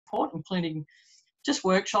support, including just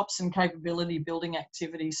workshops and capability building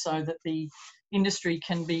activities so that the industry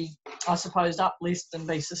can be, I suppose, uplift and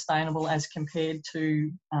be sustainable as compared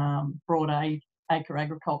to broad acre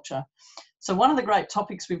agriculture. So one of the great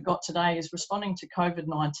topics we've got today is responding to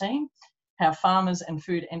COVID-19, how farmers and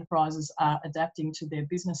food enterprises are adapting to their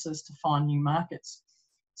businesses to find new markets.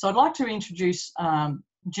 So I'd like to introduce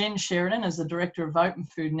Jen Sheridan as the Director of Open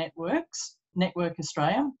Food Network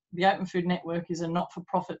Australia. The Open Food Network is a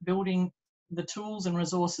not-for-profit building the tools and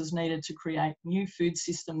resources needed to create a new food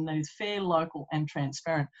system that is fair, local and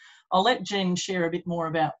transparent. I'll let Jen share a bit more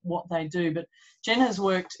about what they do, but Jen has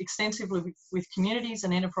worked extensively with communities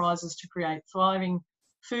and enterprises to create thriving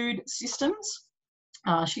food systems.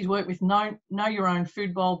 She's worked with Know Your Own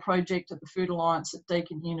Food Bowl project at the Food Alliance at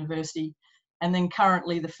Deakin University, and then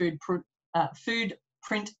currently the Food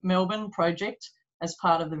Print Melbourne project as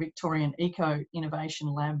part of the Victorian Eco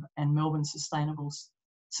Innovation Lab and Melbourne Sustainable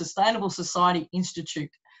Society Institute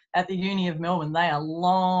at the Uni of Melbourne. They are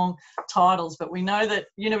long titles, but we know that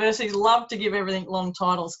universities love to give everything long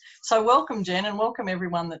titles. So welcome, Jen, and welcome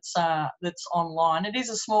everyone that's online. It is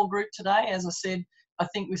a small group today, as I said. I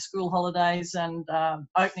think with school holidays and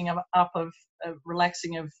opening up of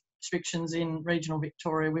relaxing of restrictions in regional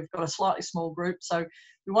Victoria, we've got a slightly small group, so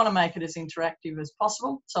we want to make it as interactive as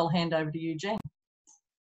possible. So I'll hand over to you, Jen.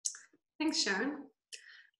 Thanks, Sharon.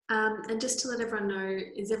 And just to let everyone know,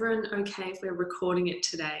 is everyone okay if we're recording it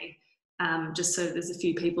today? Just so there's a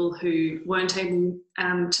few people who weren't able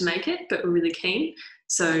to make it, but were really keen.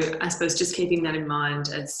 So I suppose just keeping that in mind,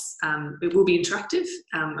 as it will be interactive,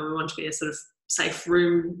 and we want to be a sort of safe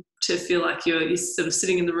room to feel like you're sort of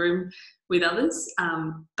sitting in the room with others,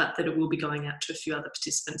 but that it will be going out to a few other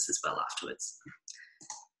participants as well afterwards.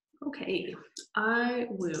 Okay, I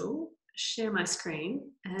will share my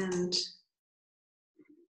screen and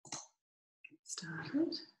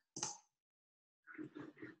started.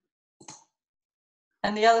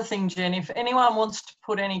 And the other thing, Jen, if anyone wants to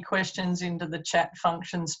put any questions into the chat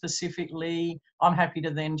function specifically, I'm happy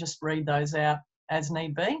to then just read those out as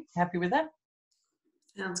need be. Happy with that?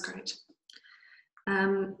 Sounds great.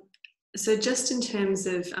 So just in terms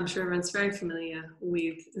of, I'm sure everyone's very familiar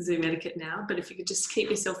with Zoom etiquette now, but if you could just keep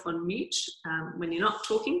yourself on mute when you're not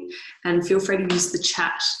talking, and feel free to use the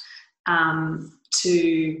chat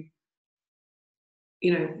to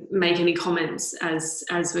make any comments as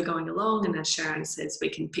we're going along, and as Sharon says, we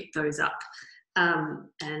can pick those up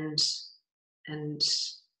and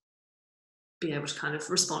be able to kind of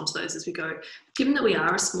respond to those as we go. Given that we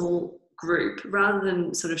are a small group, rather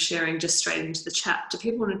than sort of sharing just straight into the chat, do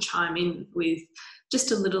people want to chime in with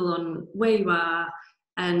just a little on where you are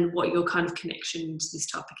and what your kind of connection to this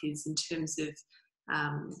topic is in terms of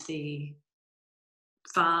the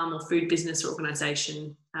farm or food business or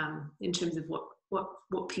organisation, in terms of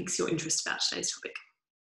what piques your interest about today's topic?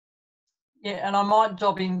 Yeah, and I might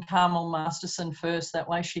dob in Carmel Masterson first. That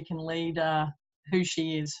way she can lead who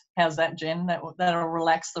she is. How's that, Jen? That'll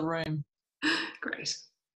relax the room. Great.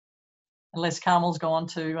 Unless Carmel's gone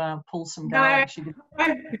to pull some garlic.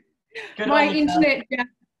 No, my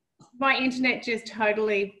internet just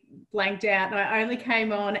totally blanked out. I only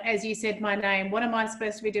came on as you said my name. What am I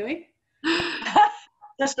supposed to be doing?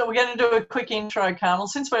 We're going to do a quick intro, Carmel.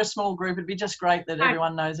 Since we're a small group, it'd be just great that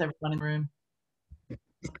everyone knows everyone in the room. Okay.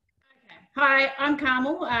 Hi, I'm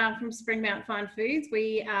Carmel from Springmount Fine Foods.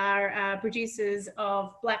 We are producers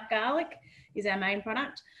of black garlic, is our main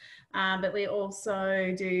product. But we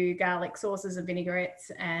also do garlic sauces and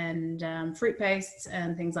vinaigrettes and fruit pastes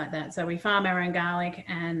and things like that. So we farm our own garlic,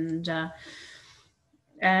 and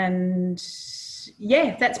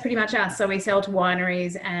yeah, that's pretty much us. So we sell to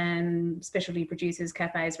wineries and specialty producers,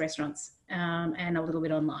 cafes, restaurants, and a little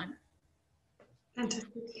bit online.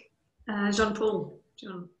 Fantastic. Jean-Paul, do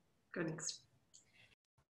you want to go next?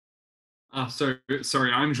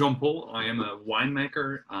 Sorry, I'm Jean-Paul. I am a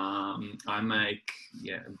winemaker. I make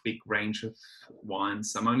a big range of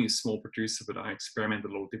wines. I'm only a small producer, but I experiment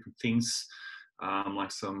with a lot of different things,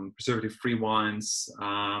 like some preservative-free wines.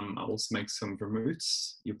 I also make some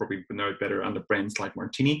vermouths. You probably know it better under brands like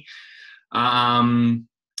Martini. And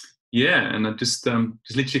I just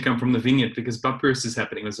literally come from the vineyard because Bud Burst is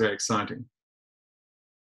happening. It was very exciting.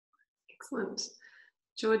 Excellent.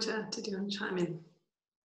 Georgia, did you want to chime in?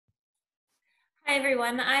 Hi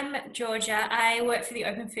everyone, I'm Georgia. I work for the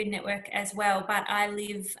Open Food Network as well, but I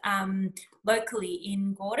live locally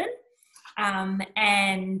in Gordon,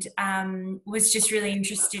 and was just really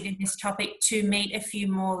interested in this topic to meet a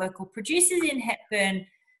few more local producers in Hepburn,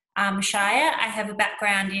 Shire. I have a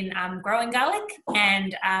background in growing garlic,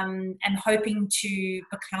 and am hoping to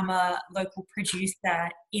become a local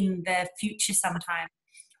producer in the future sometime.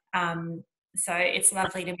 So it's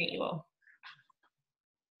lovely to meet you all.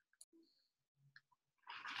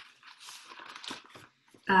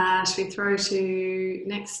 Should we throw to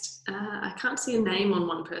next? I can't see a name on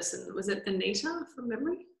one person. Was it Anita from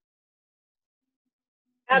memory?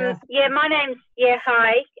 Yeah,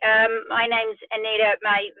 hi. My name's Anita.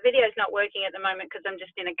 My video's not working at the moment because I'm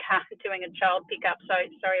just in a car doing a child pickup, so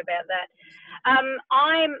sorry about that.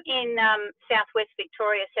 I'm in southwest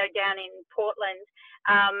Victoria, so down in Portland,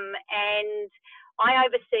 and I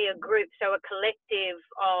oversee a group, so a collective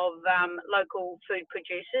of local food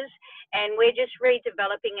producers, and we're just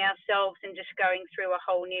redeveloping ourselves and just going through a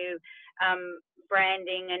whole new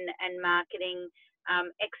branding and marketing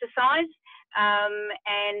exercise.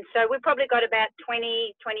 And so we've probably got about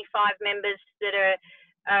 20, 25 members that are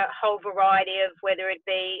a whole variety of, whether it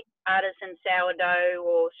be artisan sourdough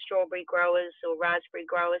or strawberry growers or raspberry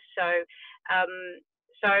growers. So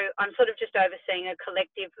I'm sort of just overseeing a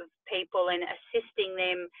collective of people and assisting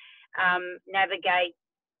them navigate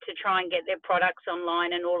to try and get their products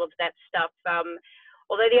online and all of that stuff.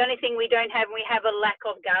 Although the only thing we don't have, we have a lack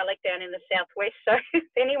of garlic down in the southwest. So if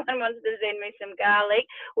anyone wants to send me some garlic,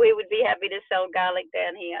 we would be happy to sell garlic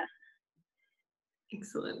down here.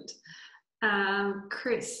 Excellent.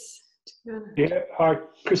 Chris. Yeah, hi,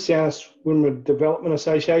 Christianus Winwood Development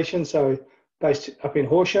Association, so based up in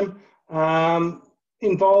Horsham.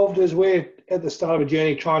 Involved as we're at the start of a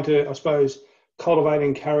journey trying to, I suppose, cultivate and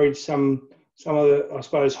encourage some of the, I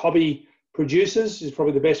suppose, hobby producers is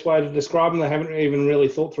probably the best way to describe them. They haven't even really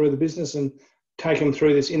thought through the business and taken them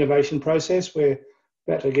through this innovation process. We're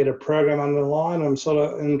about to get a program under the line. I'm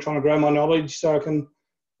trying to grow my knowledge so I can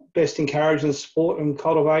best encourage and support and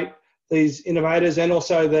cultivate these innovators, and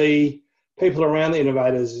also the people around the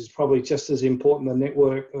innovators is probably just as important. The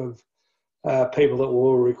network of people that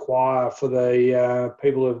will require for the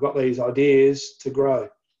people who've got these ideas to grow.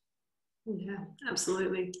 Yeah,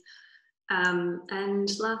 absolutely. And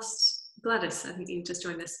last, Gladys, I think you just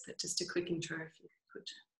joined us, but just a quick intro if you could.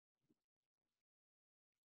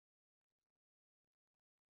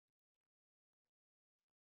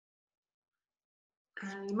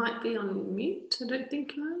 You might be on mute, I don't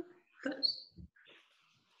think you are, but...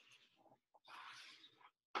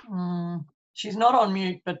 She's not on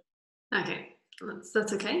mute, but... Okay,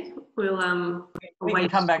 that's okay. We'll we can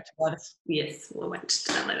come back to Gladys. Yes, we'll wait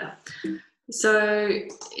to that later. So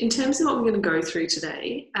in terms of what we're going to go through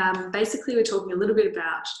today, basically we're talking a little bit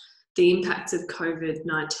about the impacts of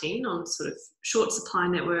COVID-19 on sort of short supply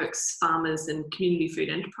networks, farmers and community food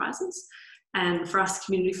enterprises. And for us,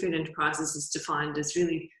 community food enterprises is defined as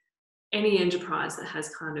really any enterprise that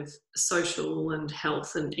has kind of social and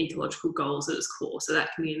health and ecological goals at its core. So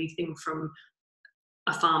that can be anything from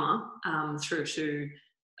a farmer through to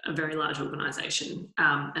a very large organisation.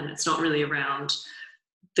 And it's not really around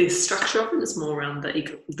the structure of it, it's more around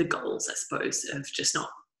the goals, I suppose, of just not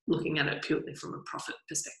looking at it purely from a profit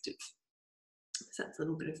perspective. So that's a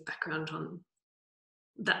little bit of background on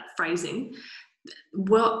that phrasing.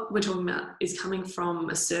 What we're talking about is coming from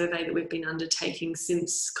a survey that we've been undertaking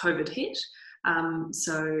since COVID hit.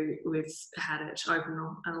 So we've had it open,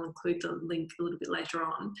 and I'll include the link a little bit later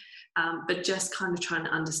on, but just kind of trying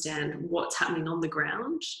to understand what's happening on the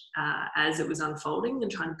ground as it was unfolding,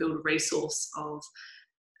 and trying to build a resource of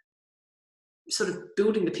sort of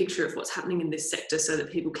building the picture of what's happening in this sector so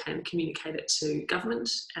that people can communicate it to government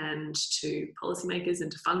and to policymakers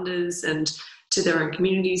and to funders and to their own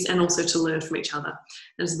communities, and also to learn from each other.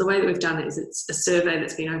 And so the way that we've done it is it's a survey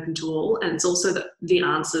that's been open to all, and it's also that the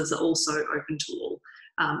answers are also open to all.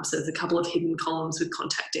 So there's a couple of hidden columns with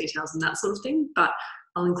contact details and that sort of thing, but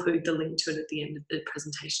I'll include the link to it at the end of the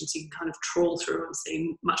presentation so you can kind of trawl through and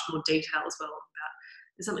see much more detail as well about,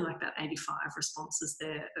 there's something like about 85 responses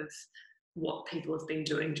there of what people have been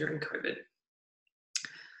doing during COVID.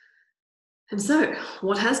 And so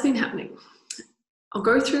what has been happening? I'll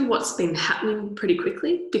go through what's been happening pretty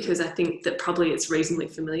quickly because I think that probably it's reasonably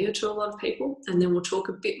familiar to a lot of people, and then we'll talk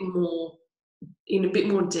a bit more, in a bit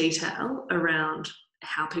more detail around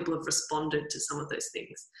how people have responded to some of those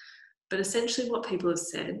things. But essentially what people have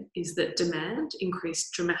said is that demand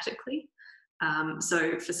increased dramatically.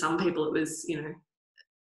 So for some people it was,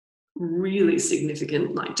 really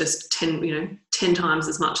significant, like just 10 times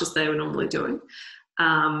as much as they were normally doing.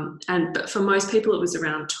 But for most people, it was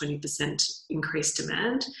around 20% increased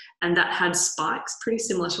demand, and that had spikes pretty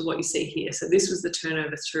similar to what you see here. So this was the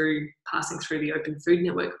turnover passing through the Open Food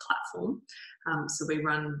Network platform. So we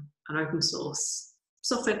run an open source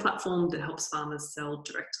software platform that helps farmers sell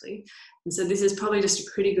directly. And so this is probably just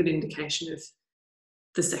a pretty good indication of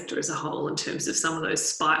the sector as a whole in terms of some of those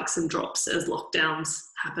spikes and drops as lockdowns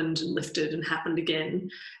happened and lifted and happened again.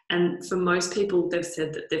 And for most people, they've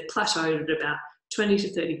said that they've plateaued at about 20 to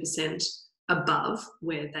 30% above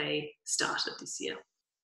where they started this year.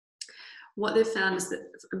 What they've found is that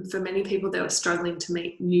for many people, they were struggling to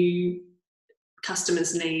meet new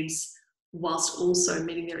customers' needs whilst also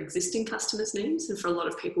meeting their existing customers' needs. And for a lot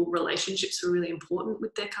of people, relationships were really important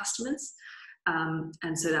with their customers.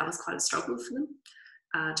 And so that was quite a struggle for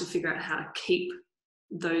them to figure out how to keep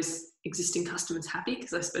those existing customers happy,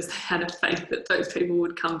 because I suppose they had a faith that those people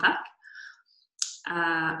would come back.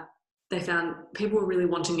 They found people were really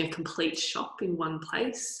wanting a complete shop in one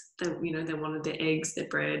place. They wanted their eggs, their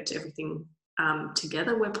bread, everything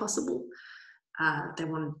together where possible. They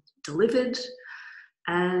wanted delivered.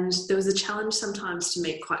 And there was a challenge sometimes to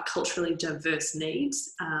meet quite culturally diverse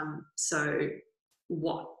needs. So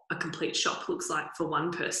what a complete shop looks like for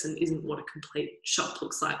one person isn't what a complete shop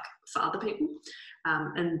looks like for other people.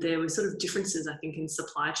 And there were sort of differences, I think, in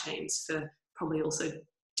supply chains for probably also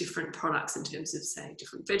different products in terms of, say,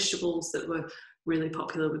 different vegetables that were really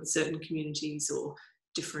popular with certain communities, or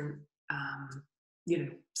different,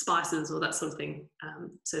 spices or that sort of thing.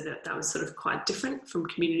 So that was sort of quite different from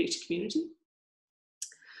community to community.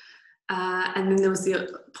 And then there was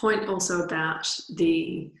the point also about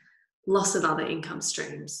the loss of other income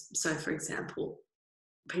streams. So, for example,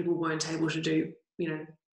 people weren't able to do,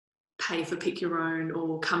 pay for pick your own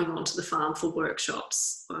or coming onto the farm for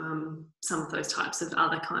workshops, some of those types of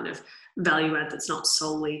other kind of value add that's not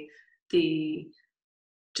solely the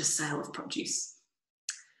just sale of produce.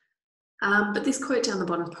 But this quote down the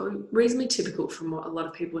bottom is probably reasonably typical from what a lot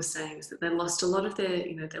of people were saying, is that they lost a lot of their,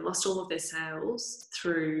 they lost all of their sales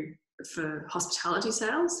for hospitality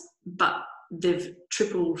sales, but they've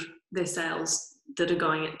tripled their sales that are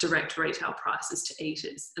going at direct retail prices to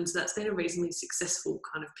eaters. And so that's been a reasonably successful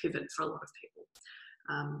kind of pivot for a lot of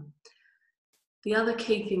people. The other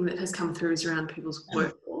key thing that has come through is around people's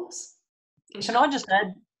workforce. Can I just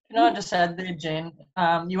add there, Jen?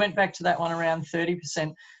 You went back to that one around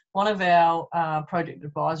 30%. One of our project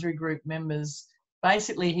advisory group members,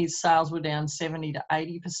 basically his sales were down 70 to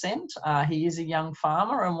 80%. He is a young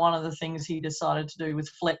farmer, and one of the things he decided to do was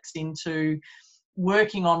flex into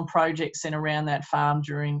working on projects in around that farm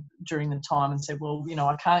during the time, and said, well,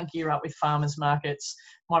 I can't gear up with farmers markets.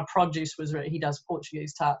 My produce was, he does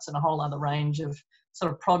Portuguese tarts and a whole other range of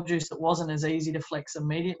sort of produce that wasn't as easy to flex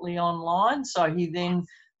immediately online. So he then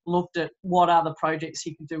looked at what other projects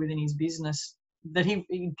he could do within his business that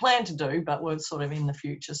he planned to do, but were sort of in the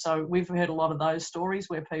future. So we've heard a lot of those stories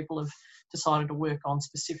where people have decided to work on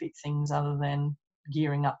specific things other than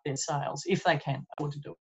gearing up their sales, if they can afford to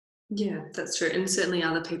do it. Yeah, that's true. And certainly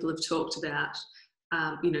other people have talked about,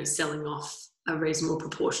 selling off a reasonable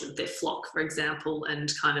proportion of their flock, for example,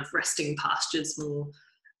 and kind of resting pastures more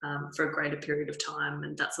for a greater period of time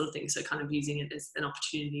and that sort of thing. So kind of using it as an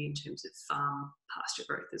opportunity in terms of farm pasture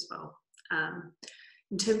growth as well.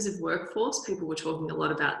 In terms of workforce, people were talking a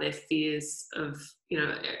lot about their fears of,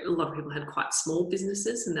 a lot of people had quite small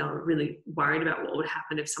businesses and they were really worried about what would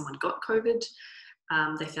happen if someone got COVID.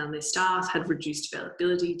 They found their staff had reduced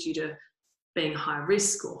availability due to being high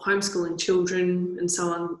risk or homeschooling children and so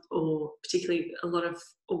on, or particularly a lot of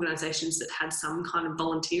organisations that had some kind of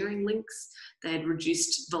volunteering links. They had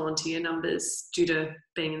reduced volunteer numbers due to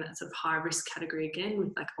being in that sort of high risk category again,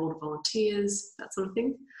 with like older volunteers, that sort of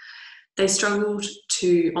thing. They struggled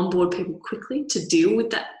to onboard people quickly to deal with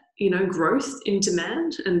that, growth in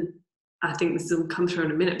demand. And I think this will come through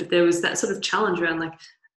in a minute, but there was that sort of challenge around like,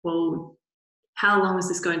 well, how long is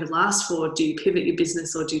this going to last for? Do you pivot your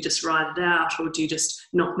business, or do you just ride it out, or do you just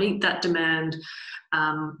not meet that demand?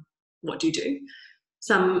 What do you do?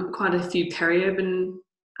 Quite a few peri-urban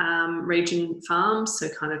region farms, so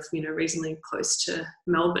kind of, reasonably close to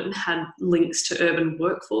Melbourne, had links to urban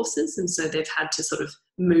workforces. And so they've had to sort of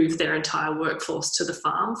move their entire workforce to the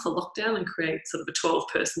farm for lockdown and create sort of a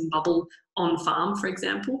 12-person bubble on farm, for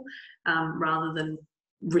example, rather than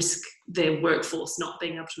risk their workforce not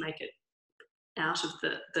being able to make it out of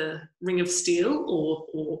the ring of steel,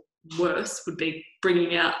 or worse would be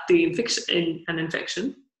bringing out the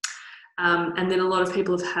infection. And then a lot of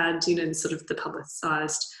people have had, sort of the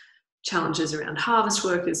publicised challenges around harvest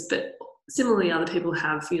workers, but similarly other people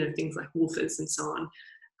have, things like woofers and so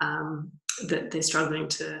on, that they're struggling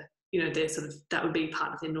to, they're sort of, that would be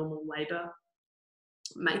part of their normal labour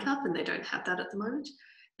makeup, and they don't have that at the moment.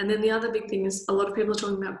 And then the other big thing is a lot of people are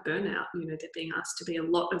talking about burnout. They're being asked to be a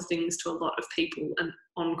lot of things to a lot of people and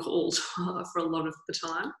on call for a lot of the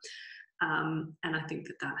time. And I think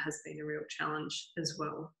that has been a real challenge as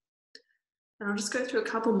well. And I'll just go through a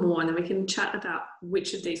couple more and then we can chat about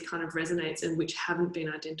which of these kind of resonates and which haven't been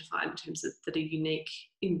identified in terms of that are unique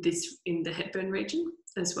in the Hepburn region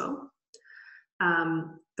as well.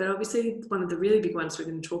 But obviously one of the really big ones we're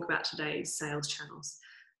going to talk about today is sales channels.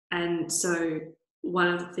 And so one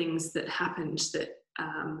of the things that happened that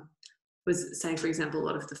was, say, for example, a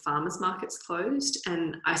lot of the farmers markets closed,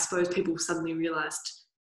 and I suppose people suddenly realised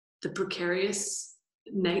the precarious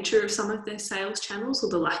nature of some of their sales channels or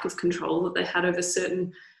the lack of control that they had over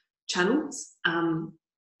certain channels. And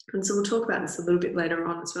so we'll talk about this a little bit later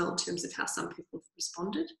on as well in terms of how some people have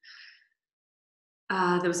responded.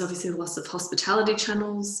 There was obviously the loss of hospitality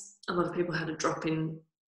channels. A lot of people had a drop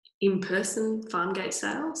in-person farm gate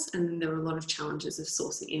sales, and there were a lot of challenges of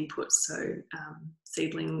sourcing inputs, so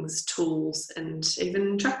seedlings, tools, and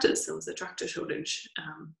even tractors. There was a tractor shortage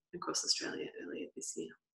across Australia earlier this year.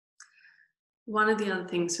 One of the other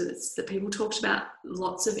things is that people talked about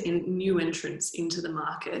lots of new entrants into the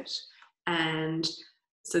market, and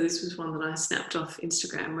so this was one that I snapped off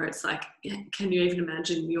Instagram where it's like, can you even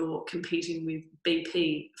imagine you're competing with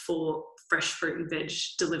BP for fresh fruit and veg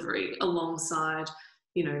delivery alongside,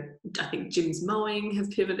 you know, I think Jim's Mowing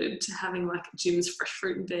have pivoted to having like Jim's fresh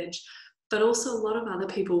fruit and veg, but also a lot of other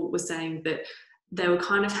people were saying that they were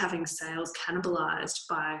kind of having sales cannibalized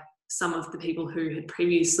by some of the people who had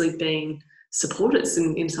previously been supporters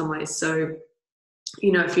in some ways. So,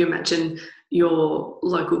 you know, if you imagine your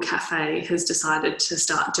local cafe has decided to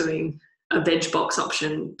start doing a veg box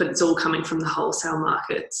option, but it's all coming from the wholesale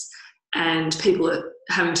markets, and people are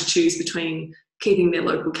having to choose between keeping their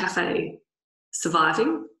local cafe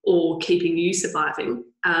surviving or keeping you surviving.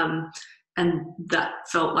 And that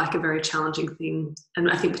felt like a very challenging thing.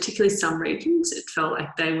 And I think particularly some regions, it felt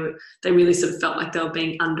like they really sort of felt like they were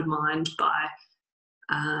being undermined by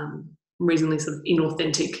reasonably sort of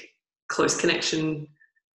inauthentic close connection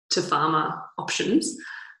to farmer options.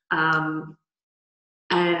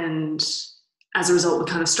 And as a result, we're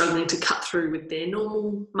kind of struggling to cut through with their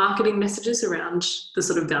normal marketing messages around the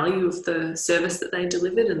sort of value of the service that they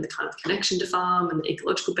delivered and the kind of connection to farm and the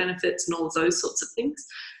ecological benefits and all of those sorts of things,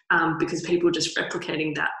 because people are just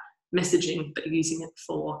replicating that messaging but using it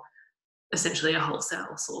for essentially a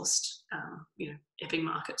wholesale sourced, Epping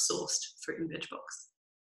market sourced fruit and veg box.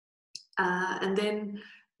 And then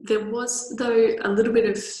there was, though, a little bit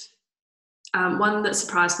of one that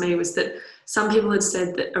surprised me was that some people had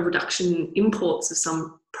said that a reduction in imports of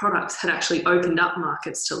some products had actually opened up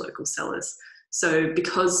markets to local sellers. So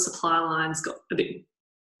because supply lines got a bit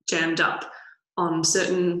jammed up on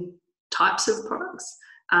certain types of products,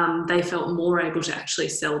 they felt more able to actually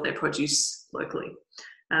sell their produce locally.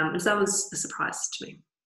 And so that was a surprise to me.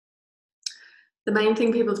 The main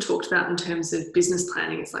thing people have talked about in terms of business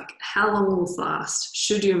planning is like, how long will this last?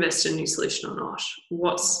 Should you invest in a new solution or not?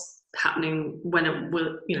 What's happening when it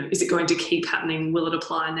will, is it going to keep happening? Will it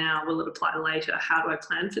apply now? Will it apply later? How do I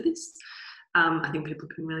plan for this? I think people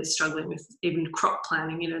have been really struggling with even crop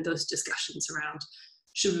planning, those discussions around,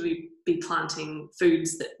 should we be planting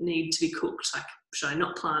foods that need to be cooked? Like, should I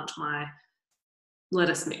not plant my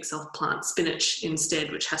lettuce mix? I'll plant spinach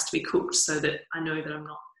instead, which has to be cooked so that I know that I'm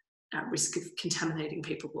not at risk of contaminating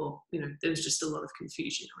people, or, there was just a lot of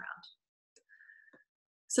confusion around.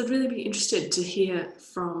 So I'd really be interested to hear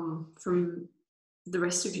from the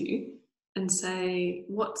rest of you and say,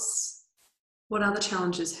 what other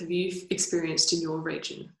challenges have you experienced in your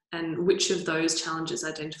region, and which of those challenges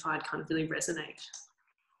identified kind of really resonate?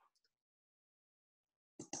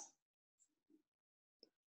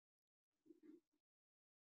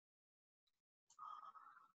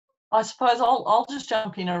 I suppose I'll just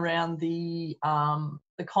jump in around the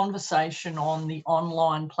conversation on the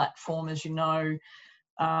online platform. As you know,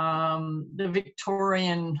 the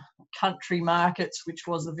Victorian country markets, which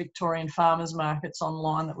was the Victorian farmers markets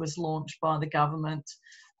online that was launched by the government.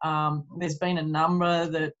 There's been a number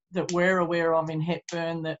that we're aware of in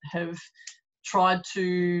Hepburn that have tried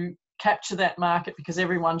to capture that market because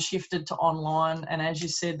everyone shifted to online. And as you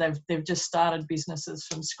said, they've just started businesses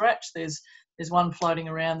from scratch. There's one floating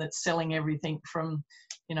around that's selling everything from,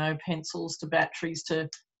 pencils to batteries to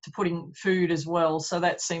putting food as well. So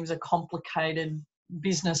that seems a complicated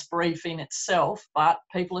business brief in itself, but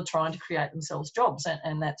people are trying to create themselves jobs,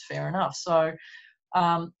 and that's fair enough. So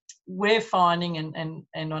we're finding, and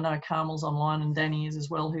I know Carmel's online and Danny is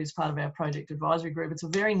as well, who's part of our project advisory group, it's a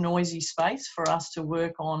very noisy space for us to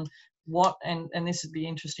work on and this would be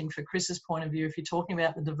interesting for Chris's point of view, if you're talking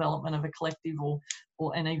about the development of a collective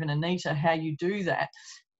and even Anita, how you do that.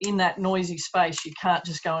 In that noisy space, you can't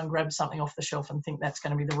just go and grab something off the shelf and think that's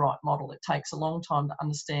going to be the right model. It takes a long time to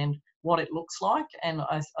understand what it looks like, and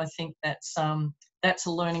I think that's that's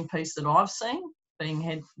a learning piece that I've seen,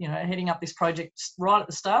 heading up this project right at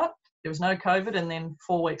the start. There was no COVID, and then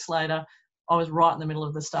 4 weeks later, I was right in the middle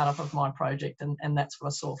of the startup of my project, and that's what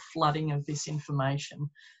I saw, flooding of this information.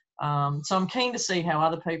 So I'm keen to see how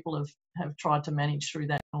other people have tried to manage through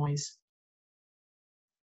that noise.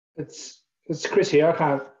 It's Chris here.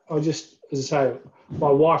 As I say,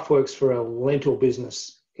 my wife works for a lentil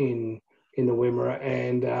business in the Wimmera,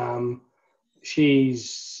 and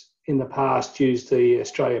she's in the past used the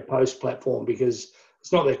Australia Post platform because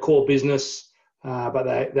it's not their core business, but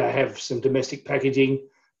they have some domestic packaging,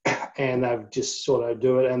 and they've just sort of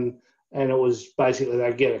do it, and it was basically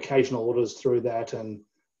they get occasional orders through that, and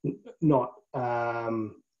not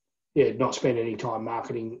spend any time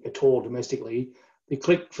marketing at all domestically. The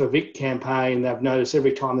Click for Vic campaign, they've noticed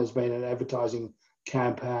every time there's been an advertising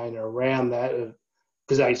campaign around that,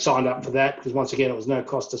 because they signed up for that, because once again, it was no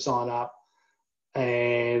cost to sign up,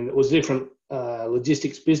 and it was a different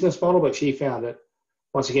logistics business model, but she found it,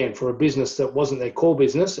 once again, for a business that wasn't their core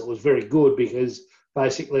business, it was very good, because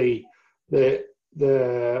basically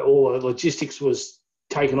all the logistics was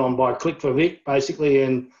taken on by Click for Vic, basically,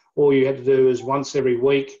 and all you had to do is once every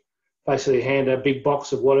week, basically hand a big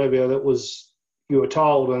box of whatever that was you were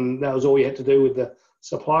told, and that was all you had to do with the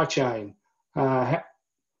supply chain. Having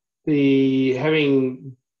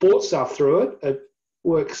bought stuff through it, it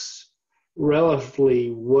works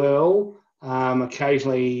relatively well.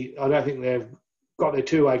 Occasionally, I don't think they've got their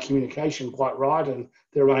two-way communication quite right, and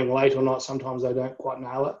they're running late or not. Sometimes they don't quite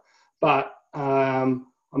nail it. But I'm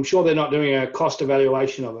sure they're not doing a cost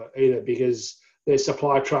evaluation of it either, because their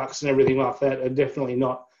supply trucks and everything like that are definitely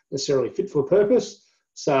not necessarily fit for purpose.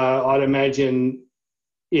 So I'd imagine,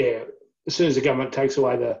 as soon as the government takes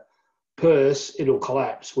away the purse, it'll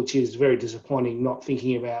collapse, which is very disappointing, not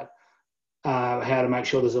thinking about how to make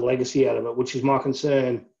sure there's a legacy out of it, which is my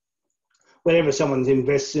concern. Whenever someone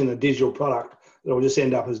invests in a digital product, it'll just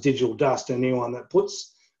end up as digital dust, and anyone that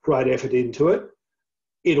puts great effort into it,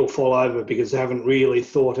 it'll fall over because they haven't really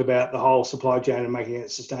thought about the whole supply chain and making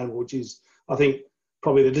it sustainable, which is, I think,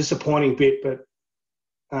 probably the disappointing bit, but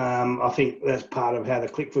I think that's part of how the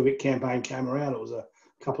Click for Vic campaign came around. It was a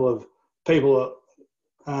couple of people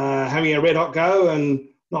having a red hot go and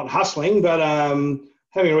not hustling, but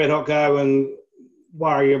having a red hot go and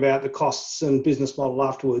worrying about the costs and business model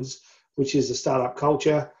afterwards, which is the startup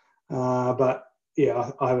culture. But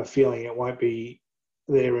I have a feeling it won't be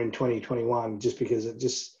there in 2021, just because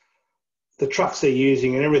the trucks they're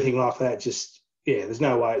using and everything like that, there's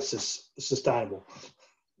no way it's just sustainable.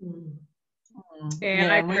 Yeah,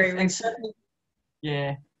 I agree.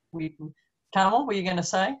 Carmel, were you going to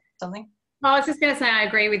say something? I was just going to say I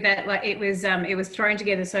agree with that. Like it was thrown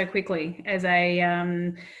together so quickly as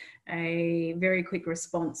a very quick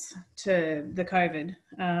response to the COVID.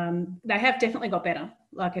 They have definitely got better.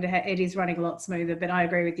 Like it is running a lot smoother. But I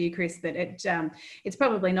agree with you, Chris, that it's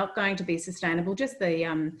probably not going to be sustainable. Just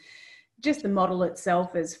the model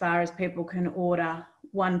itself, as far as people can order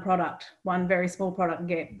one product, one very small product, and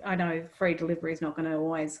get. I know free delivery is not going to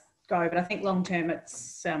always go, but I think long term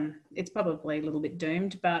it's probably a little bit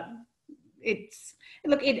doomed. But it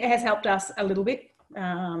has helped us a little bit.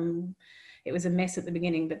 It was a mess at the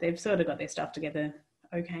beginning, but they've sort of got their stuff together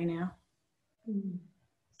okay now.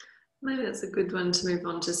 Maybe that's a good one to move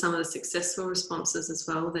on to some of the successful responses as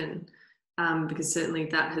well then, because certainly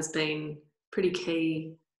that has been pretty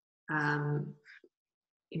key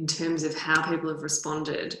in terms of how people have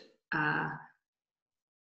responded are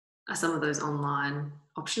some of those online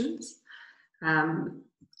options.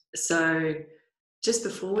 So just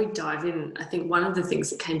before we dive in, I think one of the things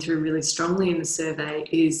that came through really strongly in the survey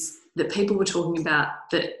is that people were talking about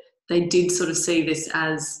that they did sort of see this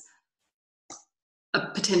as a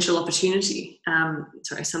potential opportunity.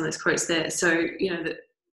 Sorry, some of those quotes there. So, that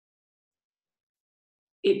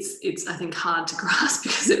it's I think hard to grasp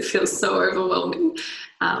because it feels so overwhelming.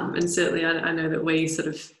 And certainly I know that we sort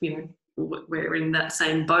of, we're in that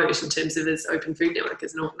same boat in terms of as Open Food Network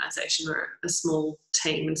as an organisation. We're a small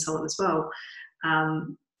team and so on as well.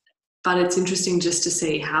 But it's interesting just to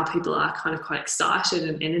see how people are kind of quite excited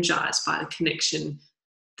and energised by the connection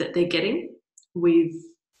that they're getting with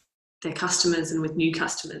their customers and with new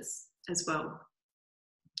customers as well.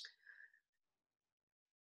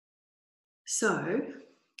 So,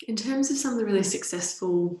 in terms of some of the really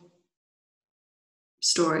successful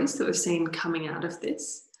stories that we've seen coming out of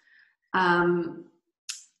this,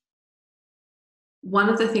 one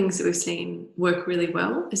of the things that we've seen work really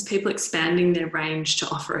well is people expanding their range to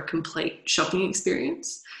offer a complete shopping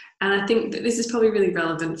experience. And I think that this is probably really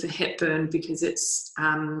relevant for Hepburn because it's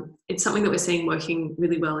something that we're seeing working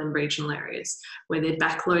really well in regional areas where they're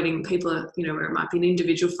backloading people, where it might be an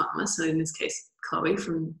individual farmer. So in this case, Chloe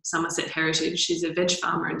from Somerset Heritage, she's a veg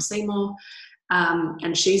farmer in Seymour,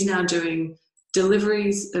 and she's now doing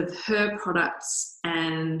deliveries of her products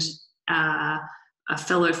and a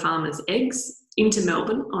fellow farmer's eggs into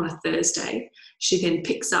Melbourne on a Thursday. She then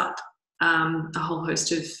picks up a whole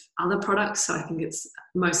host of other products. So I think it's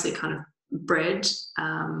mostly kind of bread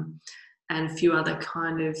and a few other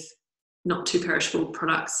kind of not too perishable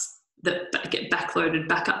products that get backloaded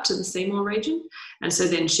back up to the Seymour region. And so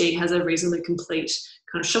then she has a reasonably complete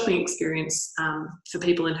kind of shopping experience for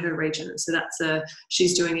people in her region. And so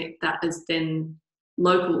she's doing it that as then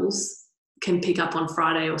locals can pick up on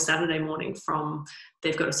Friday or Saturday morning from,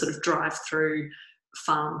 they've got a sort of drive-through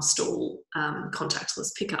farm stall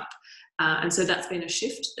contactless pickup. And so that's been a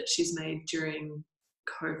shift that she's made during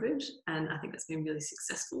COVID, and I think that's been really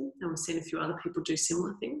successful. And we've seen a few other people do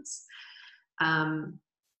similar things.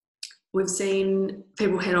 We've seen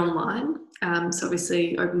people head online. So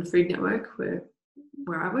obviously Open Food Network, where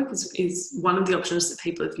I work, is one of the options that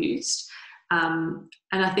people have used. And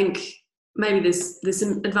I think maybe there's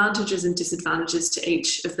some advantages and disadvantages to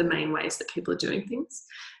each of the main ways that people are doing things.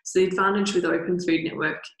 So the advantage with Open Food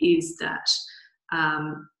Network is that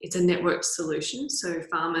it's a networked solution. So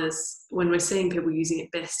farmers, when we're seeing people using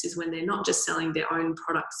it best, is when they're not just selling their own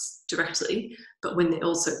products directly, but when they're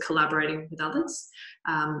also collaborating with others.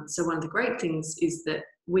 So one of the great things is that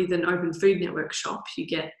with an Open Food Network shop, you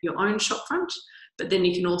get your own shop front, but then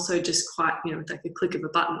you can also just quite, with like a click of a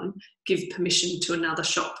button, give permission to another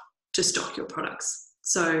shop to stock your products.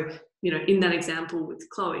 So, in that example with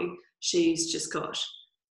Chloe, she's just got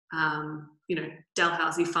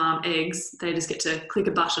Dalhousie Farm eggs. They just get to click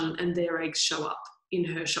a button and their eggs show up in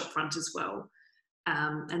her shop front as well.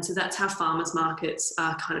 And so that's how farmers markets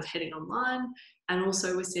are kind of heading online. And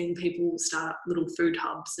also we're seeing people start up little food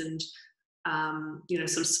hubs and,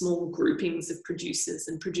 sort of small groupings of producers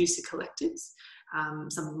and producer collectives.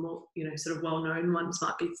 Some of the more, sort of well-known ones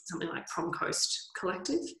might be something like Prom Coast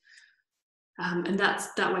Collective. And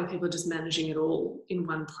that way people are just managing it all in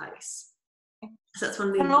one place. So that's one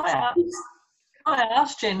of the... Can I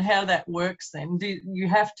ask, Jen, how that works then? Do you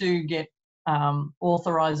have to get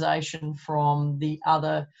authorisation from the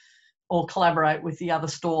other, or collaborate with the other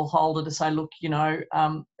stall holder to say, look,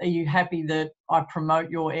 are you happy that I promote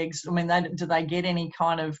your eggs? I mean, do they get any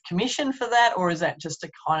kind of commission for that, or is that just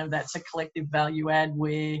that's a collective value add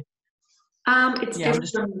where...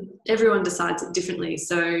 everyone decides it differently.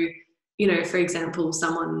 So, for example,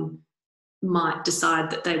 someone might decide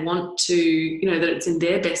that they want to, that it's in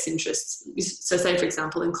their best interests. So say, for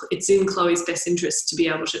example, it's in Chloe's best interest to be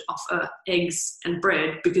able to offer eggs and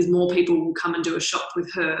bread because more people will come and do a shop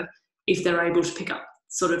with her if they're able to pick up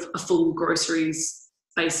sort of a full groceries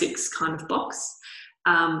basics kind of box.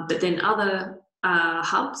 But then other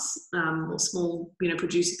hubs or small,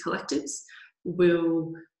 producer collectives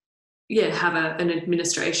will, have an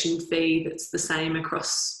administration fee that's the same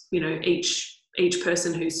across, each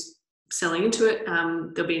person who's selling into it.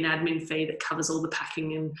 There'll be an admin fee that covers all the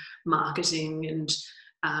packing and marketing and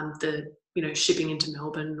the shipping into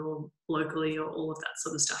Melbourne or locally or all of that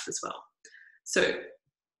sort of stuff as well. So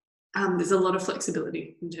there's a lot of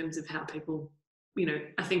flexibility in terms of how people,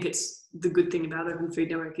 I think it's the good thing about Open Food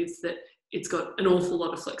Network is that it's got an awful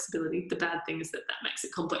lot of flexibility. The bad thing is that makes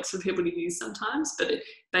it complex for people to use sometimes, but it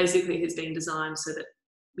basically has been designed so that,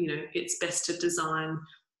 it's best to design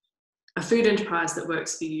a food enterprise that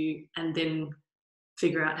works for you and then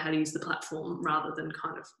figure out how to use the platform rather than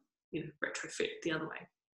kind of, retrofit the other way.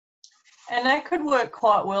 And that could work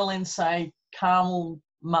quite well in, say, Carmel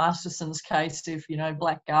Masterson's case, if,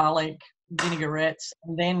 black garlic, vinaigrettes,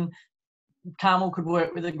 and then Carmel could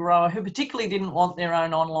work with a grower who particularly didn't want their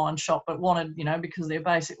own online shop, but wanted, because they're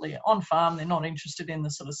basically on farm, they're not interested in the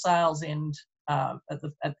sort of sales end at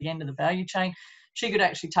the end of the value chain. She could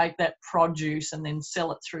actually take that produce and then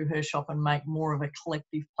sell it through her shop and make more of a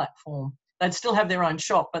collective platform. They'd still have their own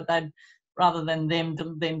shop, but rather than them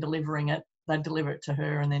then delivering it, they'd deliver it to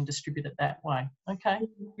her and then distribute it that way. Okay.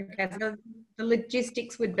 So the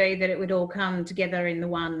logistics would be that it would all come together in the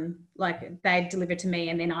one, like they'd deliver to me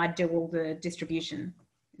and then I'd do all the distribution.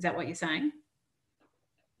 Is that what you're saying?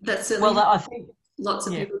 That's certainly, well, I think lots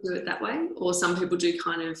of people do it that way, or some people do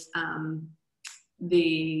kind of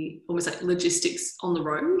the almost like logistics on the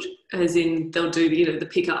road, as in they'll do the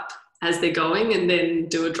pickup as they're going and then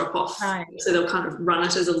do a drop off. Right. So they'll kind of run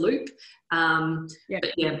it as a loop. But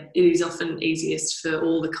it is often easiest for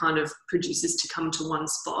all the kind of producers to come to one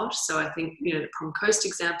spot. So I think, the Prom Coast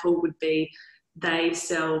example would be they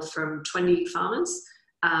sell from 20 farmers.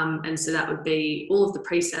 And so that would be all of the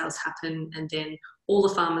pre-sales happen, and then all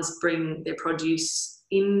the farmers bring their produce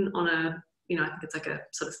in on a, I think it's like a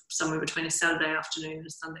sort of somewhere between a Saturday afternoon and a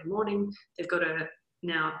Sunday morning. They've got a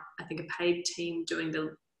paid team doing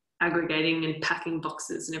the aggregating and packing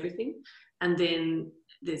boxes and everything. And then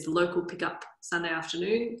there's local pickup Sunday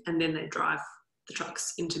afternoon, and then they drive the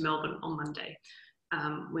trucks into Melbourne on Monday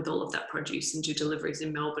with all of that produce and do deliveries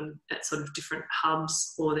in Melbourne at sort of different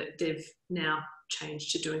hubs, or that they've now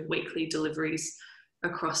changed to doing weekly deliveries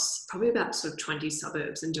across probably about sort of 20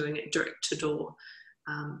 suburbs and doing it direct to door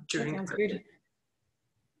during COVID.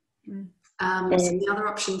 So the other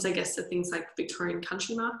options, I guess, are things like Victorian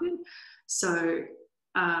Country Market. So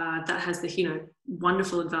that has the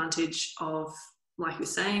wonderful advantage of, like you're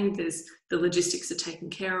saying, there's the logistics are taken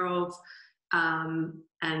care of,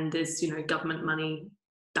 and there's government money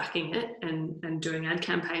backing it and doing ad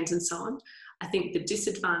campaigns and so on. I think the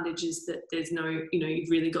disadvantage is that there's no,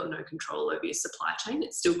 you've really got no control over your supply chain.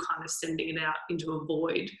 It's still kind of sending it out into a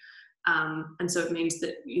void. And so it means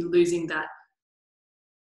that you're losing that,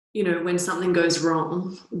 when something goes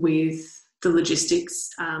wrong with the logistics,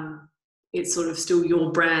 it's sort of still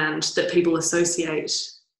your brand that people associate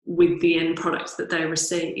with the end product that they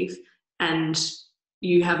receive, and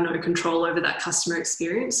you have no control over that customer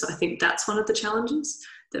experience. So I think that's one of the challenges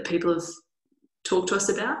that people have talked to us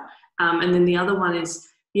about. And then the other one is,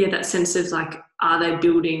 that sense of like, are they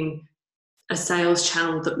building a sales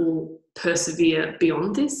channel that will persevere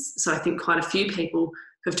beyond this? So I think quite a few people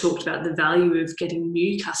have talked about the value of getting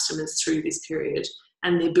new customers through this period,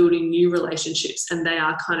 and they're building new relationships, and they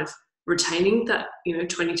are kind of retaining that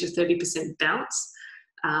 20 to 30% bounce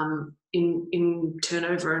in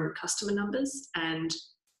turnover and customer numbers. And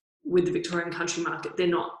with the Victorian Country Market, they're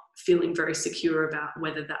not feeling very secure about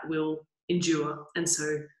whether that will endure. And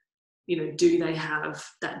so do they have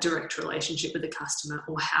that direct relationship with the customer,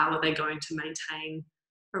 or how are they going to maintain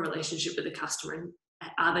a relationship with the customer, and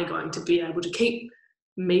are they going to be able to keep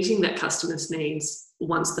meeting that customer's needs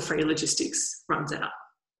once the free logistics runs out?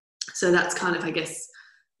 So that's kind of, I guess,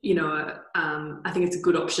 I think it's a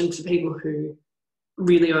good option for people who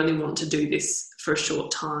really only want to do this for a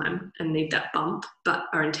short time and need that bump, but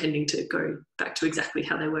are intending to go back to exactly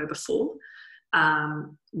how they were before.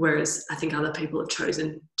 Whereas I think other people have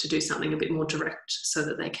chosen to do something a bit more direct, so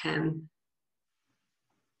that they can,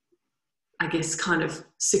 I guess, kind of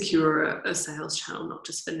secure a sales channel, not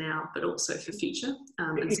just for now, but also for future.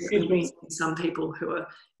 And some people who are,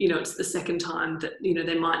 it's the second time that,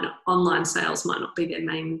 they might not, online sales might not be their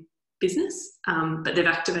main business, but they've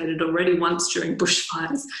activated already once during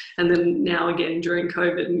bushfires, and then now again during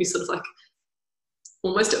COVID, and you're sort of like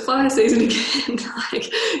almost at fire season again.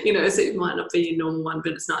 So it might not be your normal one,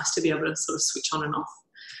 but it's nice to be able to sort of switch on and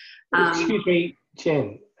off. Excuse me,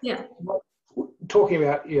 Jen. Yeah. Talking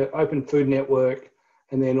about your open food network,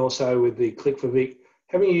 and then also with the Click for Vic,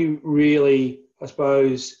 haven't you really, I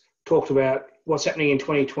suppose, talked about what's happening in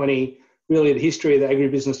 2020, really the history of the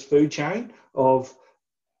agribusiness food chain, of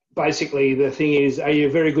basically the thing is, are you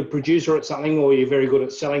a very good producer at something, or are you very good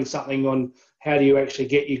at selling something, on how do you actually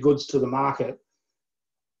get your goods to the market?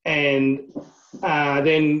 And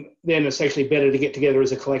then it's actually better to get together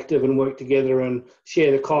as a collective and work together and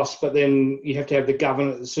share the costs, but then you have to have the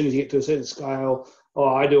governance. As soon as you get to a certain scale,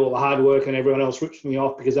 I do all the hard work and everyone else rips me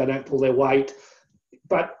off because they don't pull their weight.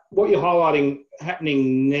 But what you're highlighting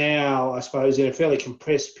happening now, I suppose, in a fairly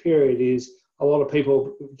compressed period, is a lot of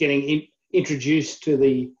people getting introduced to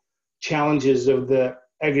the challenges of the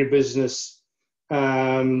agribusiness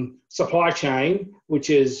supply chain, which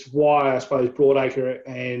is why I suppose Broadacre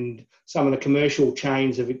and some of the commercial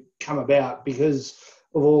chains have come about, because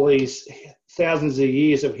of all these thousands of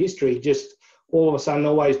years of history, just all of a sudden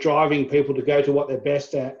always driving people to go to what they're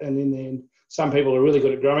best at. And in the end, some people are really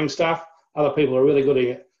good at growing stuff, other people are really good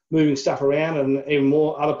at moving stuff around, and even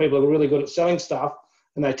more, other people are really good at selling stuff,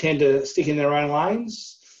 and they tend to stick in their own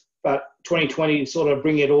lanes. But 2020 sort of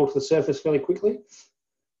bring it all to the surface fairly quickly.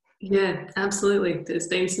 Yeah, absolutely. There's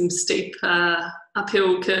been some steep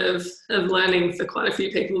uphill curve of learning for quite a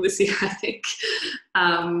few people this year, I think.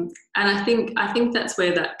 And I think that's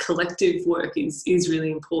where that collective work is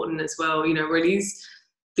really important as well, where it is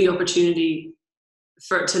the opportunity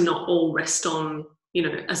for it to not all rest on,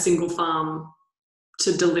 a single farm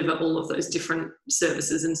to deliver all of those different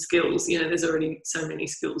services and skills. There's already so many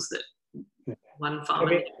skills that one farm.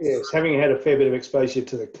 Having had a fair bit of exposure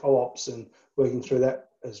to the co-ops and working through that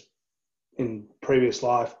as in previous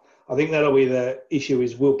life, I think that'll be the issue,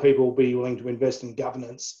 is will people be willing to invest in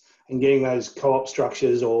governance and getting those co-op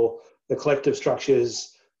structures or the collective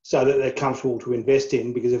structures so that they're comfortable to invest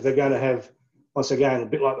in? Because if they're going to have once again, a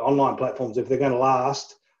bit like the online platforms, if they're going to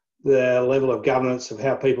last, the level of governance of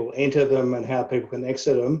how people enter them and how people can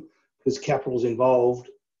exit them, because capital's involved,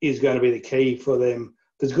 is going to be the key for them,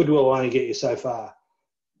 because goodwill will only get you so far.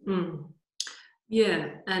 Yeah,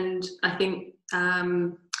 and I think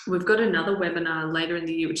we've got another webinar later in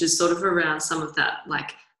the year, which is sort of around some of that,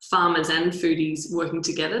 like farmers and foodies working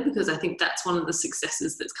together, because I think that's one of the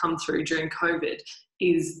successes that's come through during COVID,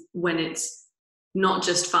 is when it's not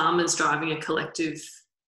just farmers driving a collective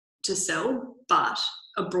to sell, but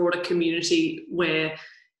a broader community where,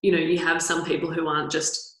 you know, you have some people who aren't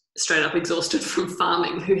just straight up exhausted from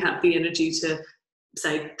farming, who have the energy to,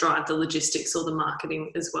 say, drive the logistics or the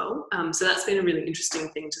marketing as well. So that's been a really interesting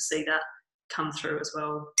thing to see that come through as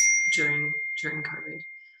well during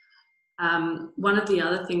COVID. One of the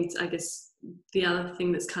other things, I guess, the other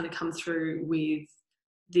thing that's kind of come through with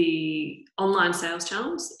the online sales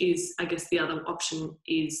channels is, I guess, the other option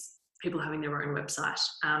is people having their own website.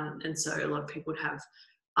 And so a lot of people would have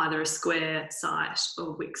either a Square site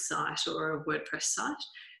or Wix site or a WordPress site.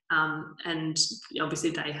 And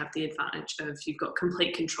obviously they have the advantage of, you've got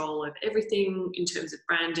complete control over everything in terms of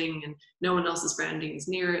branding, and no one else's branding is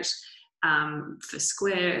near it. For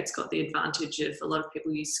Square, it's got the advantage of a lot of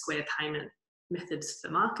people use Square payment methods for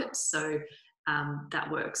markets, so that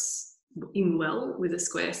works in well with a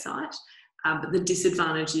Square site. But the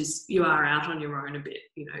disadvantage is you are out on your own a bit.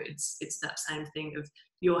 You know, it's that same thing of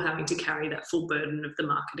you're having to carry that full burden of the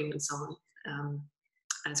marketing and so on,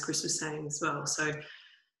 as Chris was saying as well. So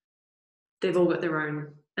they've all got their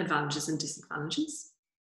own advantages and disadvantages.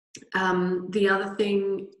 The other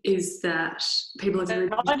thing is that people have...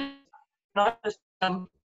 Can I just jump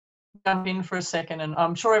in for a second? And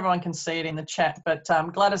I'm sure everyone can see it in the chat, but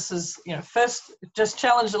Gladys has, you know, first just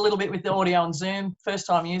challenged a little bit with the audio on Zoom. First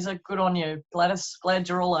time user, good on you, Gladys. Glad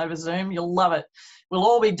you're all over Zoom. You'll love it. We'll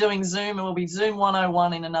all be doing Zoom, and we'll be Zoom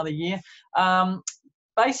 101 in another year.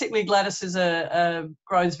 Basically, Gladys is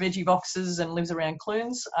grows veggie boxes and lives around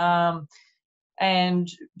Clunes. And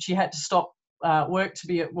she had to stop work to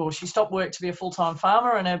be she stopped work to be a full-time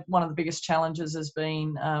farmer, and one of the biggest challenges has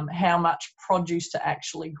been how much produce to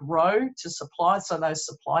actually grow to supply, so those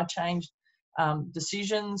supply chain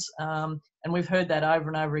decisions, and we've heard that over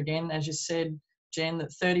and over again, as you said, Jen,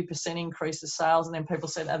 that 30% increase of sales, and then people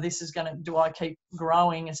said, oh, this is going to, do I keep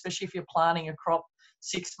growing, especially if you're planting a crop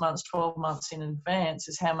 6 months, 12 months in advance,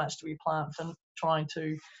 is how much do we plant for trying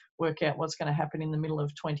to work out what's going to happen in the middle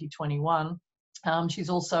of 2021. She's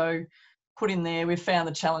also put in there, we've found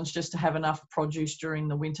the challenge just to have enough produce during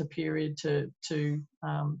the winter period to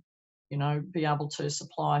you know, be able to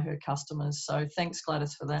supply her customers. So thanks,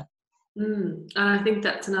 Gladys, for that. And I think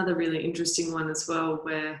that's another really interesting one as well,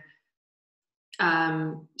 where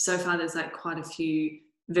so far there's like quite a few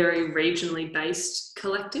very regionally based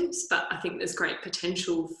collectives, but I think there's great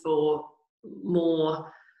potential for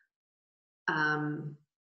more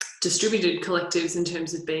distributed collectives in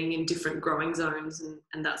terms of being in different growing zones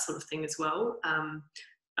and that sort of thing as well.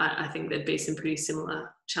 I think there'd be some pretty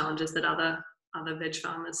similar challenges that other veg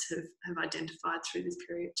farmers have identified through this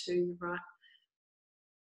period too, right?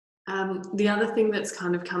 The other thing that's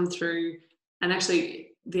kind of come through, and actually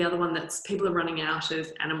the other one, that's people are running out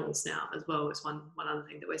of animals now as well, is one other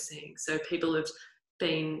thing that we're seeing. So people have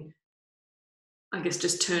been, I guess,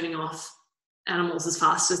 just turning off animals as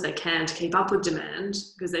fast as they can to keep up with demand,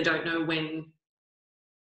 because they don't know when,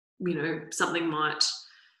 you know,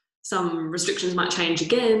 some restrictions might change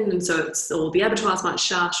again, and so or the abattoirs might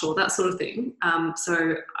shut or that sort of thing.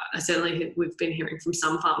 So I certainly, we've been hearing from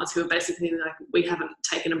some farmers who are basically like, we haven't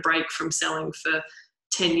taken a break from selling for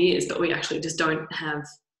 10 years, but we actually just don't have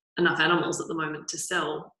enough animals at the moment to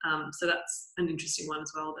sell. So that's an interesting one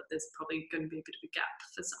as well, that there's probably going to be a bit of a gap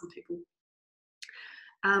for some people.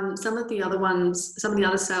 Some of the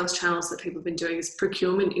other sales channels that people have been doing is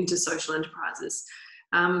procurement into social enterprises,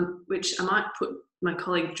 which I might put my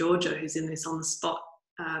colleague Georgia, who's in this, on the spot,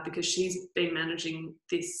 because she's been managing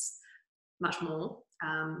this much more.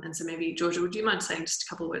 And so maybe, Georgia, would you mind saying just a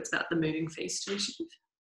couple of words about the Moving Feast initiative?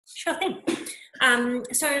 Sure thing.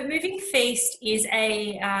 So Moving Feast is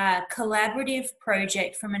a collaborative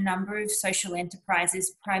project from a number of social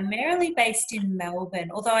enterprises, primarily based in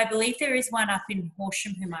Melbourne, although I believe there is one up in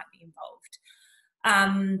Horsham who might be involved.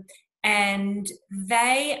 And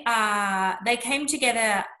they came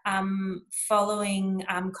together following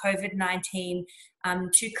COVID-19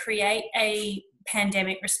 to create a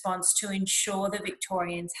pandemic response to ensure that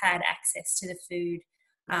Victorians had access to the food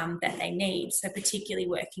that they need, so particularly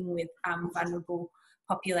working with vulnerable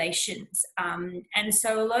populations. And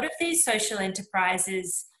so a lot of these social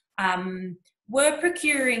enterprises were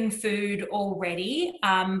procuring food already,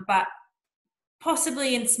 but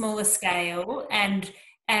possibly in smaller scale and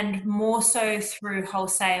more so through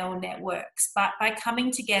wholesale networks. But by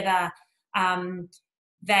coming together,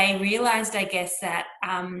 they realised, I guess, that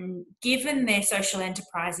given their social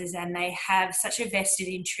enterprises and they have such a vested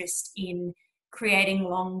interest in creating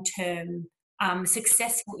long-term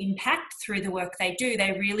successful impact through the work they do,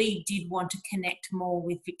 they really did want to connect more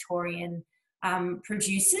with Victorian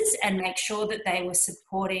producers and make sure that they were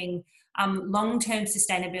supporting long-term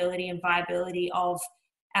sustainability and viability of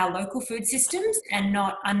our local food systems and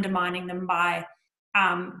not undermining them by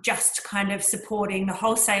just kind of supporting the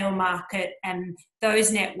wholesale market and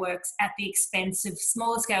those networks at the expense of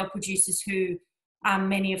smaller scale producers who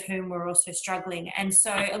many of whom were also struggling. And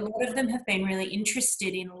so a lot of them have been really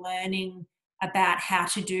interested in learning about how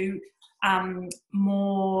to do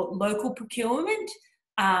more local procurement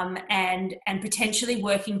and potentially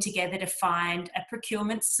working together to find a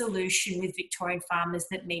procurement solution with Victorian farmers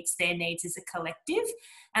that meets their needs as a collective.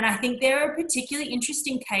 And I think they're a particularly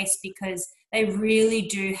interesting case because they really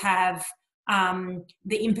do have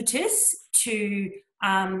the impetus to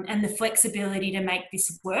and the flexibility to make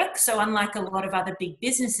this work. So unlike a lot of other big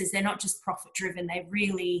businesses, they're not just profit driven, they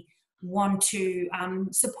really want to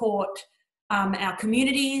support our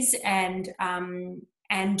communities and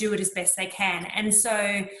do it as best they can. And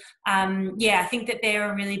so, I think that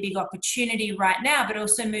they're a really big opportunity right now, but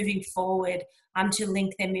also moving forward to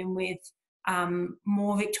link them in with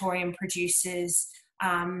more Victorian producers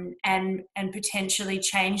and potentially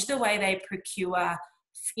change the way they procure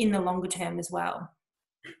in the longer term as well.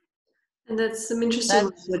 And that's some interesting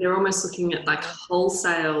ones where they're almost looking at like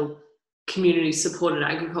wholesale community supported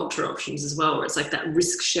agriculture options as well, where it's like that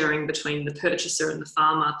risk sharing between the purchaser and the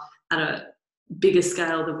farmer at a bigger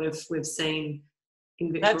scale than we've seen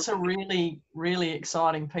in Victoria. That's a really, really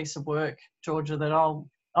exciting piece of work, Georgia, that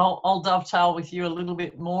I'll dovetail with you a little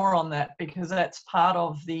bit more on that, because that's part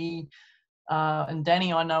of the and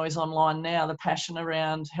Danny, I know, is online now, the passion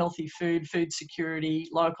around healthy food, food security,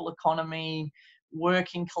 local economy,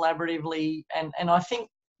 working collaboratively. And I think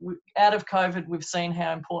out of COVID, we've seen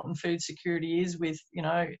how important food security is with,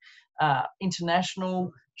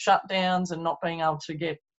 international shutdowns and not being able to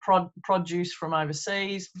get produce from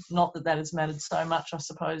overseas. Not that has mattered so much, I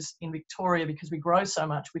suppose, in Victoria because we grow so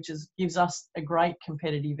much, which gives us a great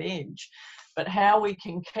competitive edge. But how we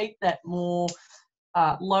can keep that more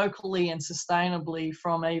locally and sustainably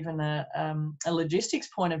from even a logistics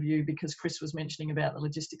point of view, because Chris was mentioning about the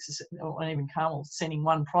logistics, or even Carmel, sending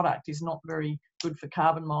one product is not very good for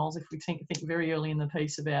carbon miles if we think very early in the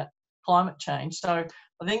piece about climate change. So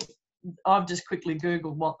I think I've just quickly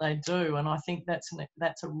Googled what they do, and I think that's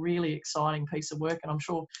a really exciting piece of work, and I'm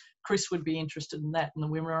sure Chris would be interested in that, and the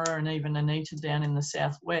Wimmera, and even Anita down in the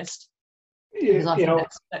southwest. Yeah,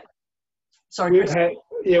 sorry, Chris.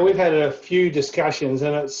 We've had a few discussions,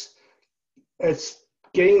 and it's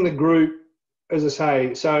getting the group, as I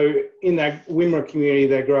say. So in that Wimmera community,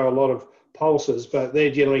 they grow a lot of pulses, but they're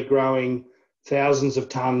generally growing thousands of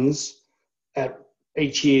tonnes at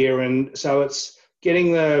each year, and so it's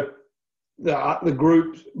getting the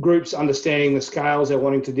groups understanding the scales they're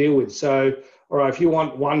wanting to deal with. So, all right, if you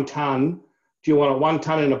want 1 tonne, do you want it 1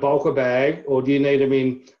 tonne in a bulker bag, or do you need them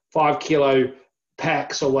in 5 kilo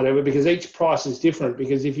packs or whatever? Because each price is different.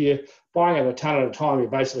 Because if you're buying it a tonne at a time, you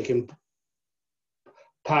basically can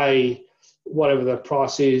pay whatever the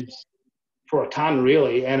price is for a tonne,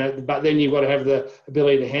 really. But then you've got to have the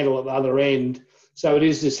ability to handle at the other end. So it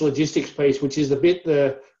is this logistics piece, which is the bit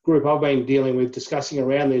the group I've been dealing with, discussing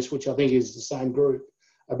around this, which I think is the same group,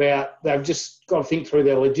 about they've just got to think through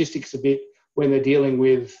their logistics a bit when they're dealing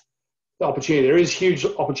with the opportunity. There is huge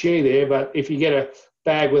opportunity there, but if you get a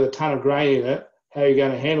bag with a tonne of grain in it, how are you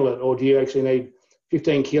going to handle it? Or do you actually need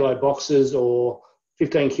 15 kilo boxes or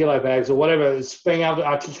 15 kilo bags or whatever? It's being able to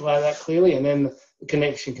articulate that clearly, and then the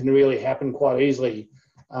connection can really happen quite easily.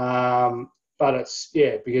 But it's,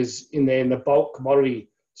 because in the bulk commodity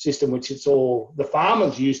system, which it's all the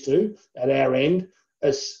farmers used to at our end,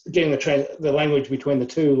 it's getting the language between the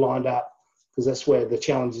two lined up, because that's where the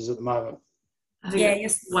challenge is at the moment.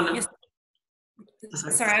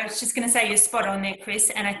 Sorry, I was just going to say you're spot on there, Chris.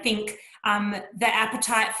 And I think the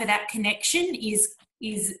appetite for that connection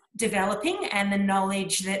is developing, and the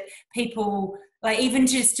knowledge that people, like, even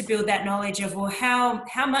just to build that knowledge of, well,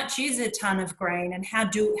 how much is a tonne of grain, and how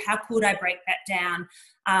could I break that down?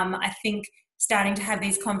 I think starting to have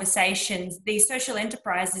these conversations, these social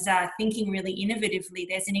enterprises are thinking really innovatively.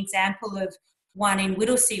 There's an example of one in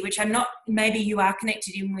Whittlesea, which maybe you are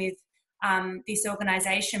connected in with this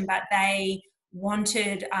organisation, but they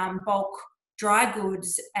wanted bulk dry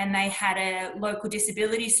goods, and they had a local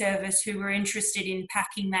disability service who were interested in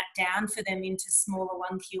packing that down for them into smaller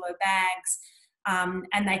 1 kilo bags,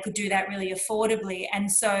 and they could do that really affordably.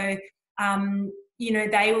 And so, you know,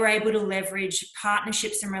 they were able to leverage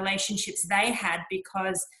partnerships and relationships they had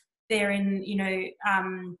because they're in, you know,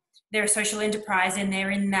 they're a social enterprise and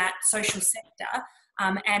they're in that social sector.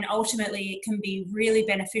 And ultimately it can be really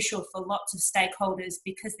beneficial for lots of stakeholders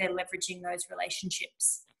because they're leveraging those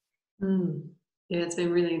relationships. Yeah, it's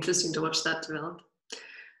been really interesting to watch that develop.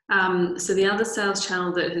 So the other sales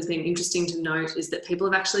channel that has been interesting to note is that people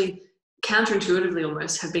have actually, counterintuitively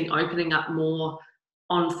almost, have been opening up more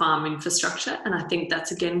on-farm infrastructure. And I think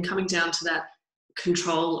that's again coming down to that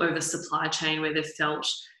control over supply chain where they've felt,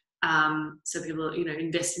 so people are, you know,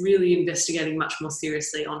 really investigating much more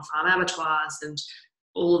seriously on-farm abattoirs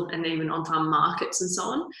and even on-farm markets and so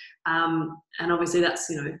on. And obviously that's,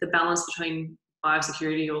 you know, the balance between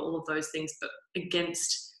biosecurity or all of those things, but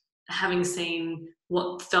against having seen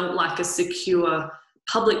what felt like a secure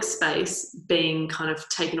public space being kind of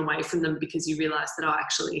taken away from them because you realise that, oh,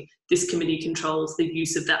 actually this committee controls the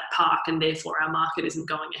use of that park and therefore our market isn't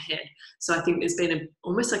going ahead. So I think there's been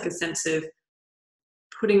almost like a sense of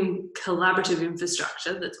putting collaborative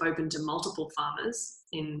infrastructure that's open to multiple farmers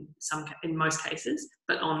in most cases,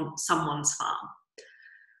 but on someone's farm.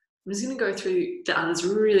 I'm just going to go through the others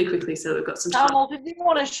really quickly so that we've got some time. Carmel, did you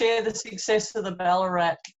want to share the success of the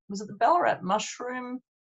Ballarat? Was it the Ballarat mushroom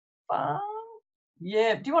farm?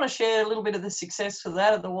 Yeah. Do you want to share a little bit of the success for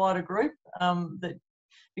that at the wider group?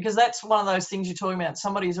 Because that's one of those things you're talking about.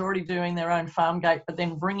 Somebody's already doing their own farm gate, but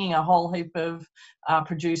then bringing a whole heap of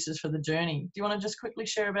producers for the journey. Do you want to just quickly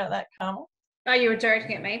share about that, Carmel? Oh, you were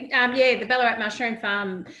directing at me. Yeah, the Ballarat Mushroom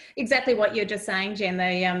Farm, exactly what you're just saying, Jen.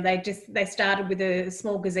 They started with a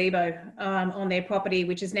small gazebo on their property,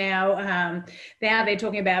 which is now they're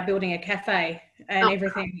talking about building a cafe and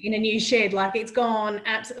everything in a new shed. Like, it's gone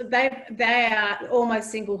absolutely. They are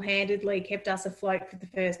almost single-handedly kept us afloat for the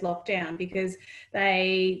first lockdown because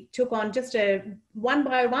they took on just one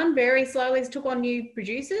by one, very slowly took on new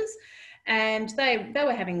producers. And they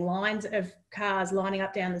were having lines of cars lining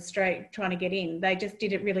up down the street trying to get in. They just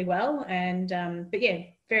did it really well. And but yeah,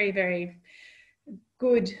 very, very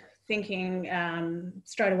good thinking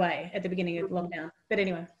straight away at the beginning of lockdown. But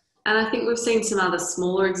anyway. And I think we've seen some other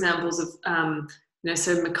smaller examples of, you know,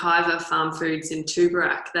 so McIver Farm Foods in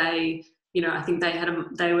Tooborac, they, you know, I think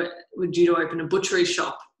they were due to open a butchery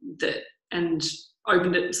shop and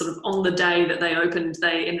opened it sort of on the day that they opened.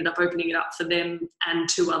 They ended up opening it up for them and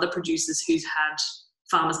 2 other producers who's had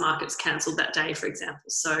farmers markets cancelled that day, for example.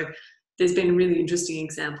 So there's been really interesting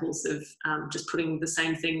examples of just putting the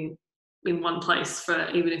same thing in one place for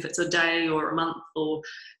even if it's a day or a month, or,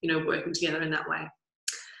 you know, working together in that way.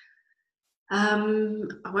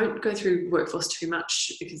 I won't go through workforce too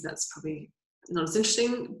much because that's probably not as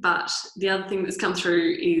interesting, but the other thing that's come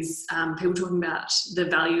through is people talking about the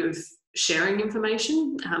value of sharing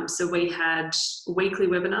information. So we had weekly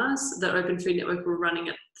webinars that Open Food Network were running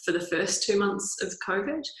it for the first 2 months of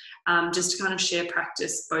COVID, just to kind of share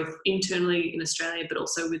practice both internally in Australia, but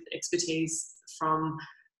also with expertise from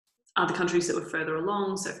other countries that were further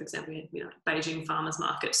along. So for example, you know, Beijing farmers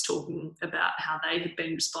markets talking about how they had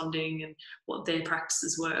been responding and what their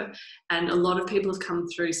practices were. And a lot of people have come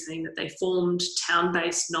through saying that they formed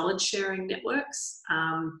town-based knowledge sharing networks,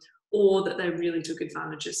 or that they really took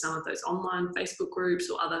advantage of some of those online Facebook groups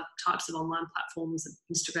or other types of online platforms,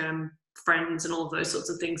 Instagram friends and all of those sorts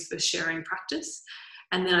of things for sharing practice.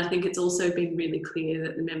 And then I think it's also been really clear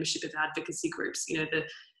that the membership of advocacy groups, you know,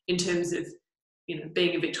 in terms of, you know,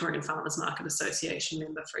 being a Victorian Farmers Market Association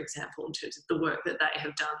member, for example, in terms of the work that they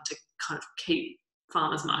have done to kind of keep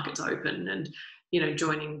farmers markets open and, you know,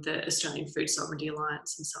 joining the Australian Food Sovereignty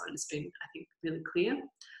Alliance and so on, has been, I think, really clear.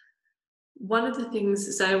 One of the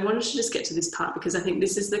things, so I wanted to just get to this part because I think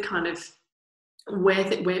this is the kind of where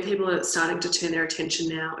people are starting to turn their attention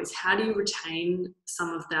now, is how do you retain some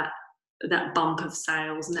of that bump of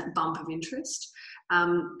sales and that bump of interest?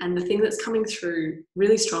 And the thing that's coming through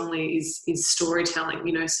really strongly is storytelling,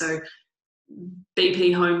 you know, so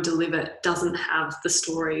BP Home Deliver doesn't have the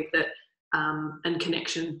story that and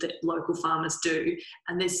connection that local farmers do.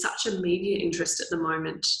 And there's such a media interest at the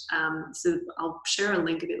moment. So I'll share a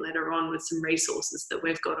link a bit later on with some resources that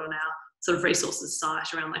we've got on our sort of resources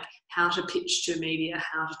site around like how to pitch to media,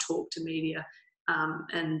 how to talk to media,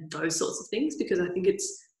 and those sorts of things, because I think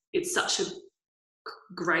it's such a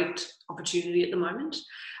great opportunity at the moment.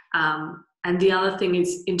 And the other thing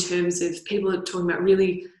is, in terms of people are talking about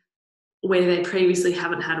really where they previously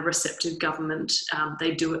haven't had a receptive government,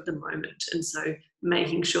 they do at the moment. And so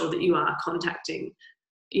making sure that you are contacting,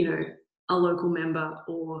 you know, a local member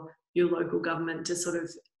or your local government to sort of,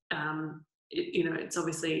 you know, it's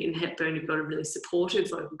obviously in Hepburn, you've got a really supportive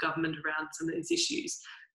local government around some of these issues,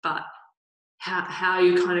 but how are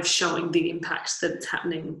you kind of showing the impact that it's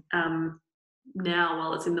happening now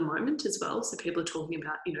while it's in the moment as well? So people are talking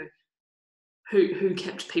about, you know, who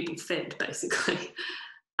kept people fed, basically.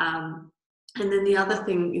 And then the other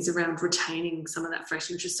thing is around retaining some of that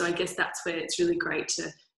fresh interest. So I guess that's where it's really great to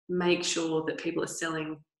make sure that people are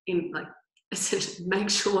selling in, like, make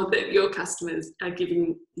sure that your customers are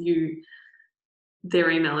giving you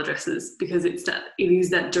their email addresses, because it is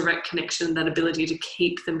that direct connection, that ability to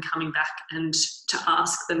keep them coming back and to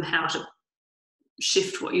ask them how to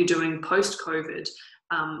shift what you're doing post-COVID,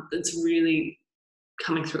 that's really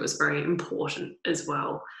coming through as very important as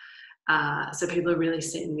well. So people are really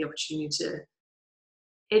seeing the opportunity to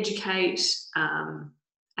educate,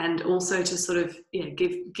 and also to sort of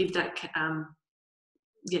give that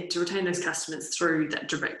to retain those customers through that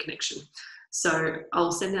direct connection. So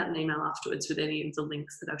I'll send out an email afterwards with any of the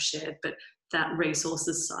links that I've shared, but that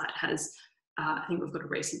resources site has, I think we've got a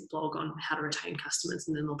recent blog on how to retain customers,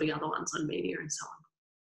 and then there'll be other ones on media and so on.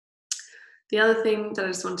 The other thing that I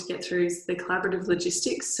just want to get through is the collaborative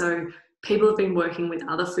logistics. So people have been working with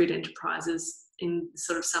other food enterprises in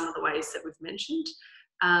sort of some of the ways that we've mentioned.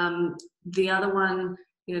 The other one,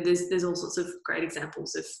 you know, there's all sorts of great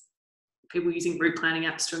examples of people using route planning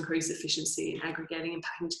apps to increase efficiency and aggregating and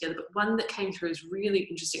packing together. But one that came through is really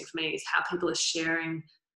interesting for me is how people are sharing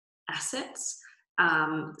assets.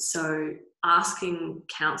 So asking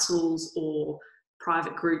councils or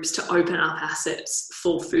private groups to open up assets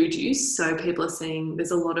for food use. So people are seeing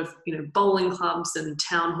there's a lot of, you know, bowling clubs and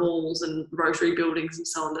town halls and Rotary buildings and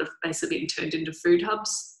so on that have basically been turned into food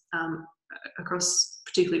hubs across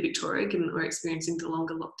particularly Victoria, given that we're experiencing the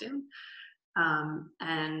longer lockdown.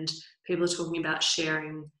 And people are talking about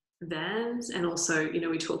sharing vans, and also, you know,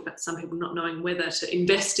 we talk about some people not knowing whether to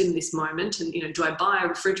invest in this moment and, you know, do I buy a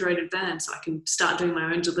refrigerated van so I can start doing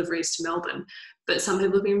my own deliveries to Melbourne? But some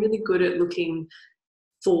people have been really good at looking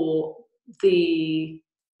for the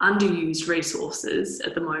underused resources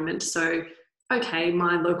at the moment. So, okay,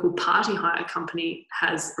 my local party hire company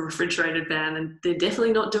has a refrigerated van and they're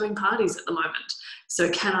definitely not doing parties at the moment. So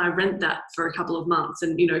can I rent that for a couple of months,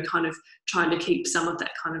 and, you know, kind of trying to keep some of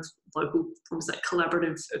that kind of local, almost like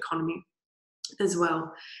collaborative economy as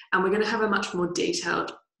well. And we're going to have a much more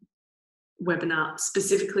detailed webinar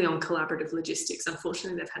specifically on collaborative logistics.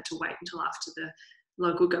 Unfortunately, they've had to wait until after the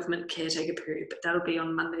local government caretaker period, but that'll be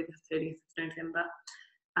on Monday the 30th of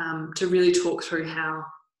November, to really talk through how,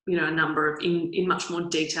 you know, a number of, in much more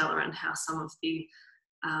detail around how some of the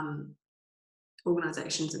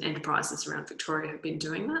organisations and enterprises around Victoria have been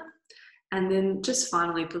doing that. And then just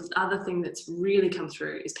finally, the other thing that's really come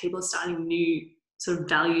through is people are starting new sort of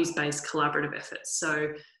values-based collaborative efforts.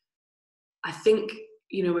 So I think,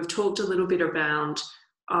 you know, we've talked a little bit around,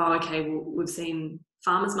 oh, okay, well, we've seen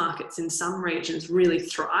farmers markets in some regions really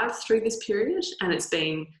thrive through this period, and it's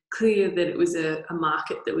been clear that it was a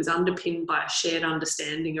market that was underpinned by a shared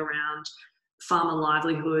understanding around farmer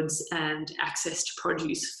livelihoods and access to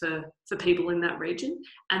produce for people in that region.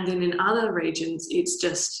 And then in other regions, it's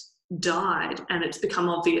just died, and it's become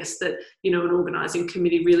obvious that, you know, an organising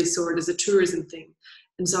committee really saw it as a tourism thing.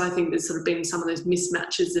 And so I think there's sort of been some of those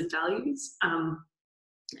mismatches of values,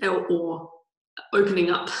 or opening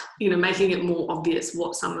up, you know, making it more obvious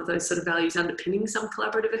what some of those sort of values underpinning some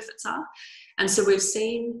collaborative efforts are. And so we've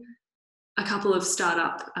seen a couple of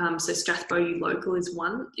startup, so Strathbogie Local is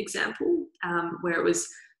one example, where it was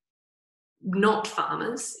not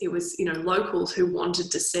farmers, it was, you know, locals who wanted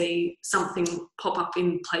to see something pop up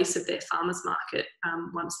in place of their farmers market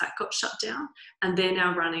once that got shut down. And they're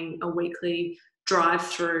now running a weekly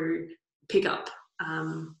drive-through pickup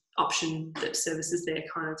option that services their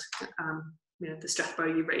kind of, you know, the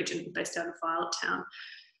Strathbogie region based out of Violet Town.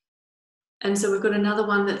 And so we've got another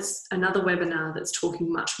one that's another webinar that's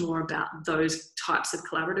talking much more about those types of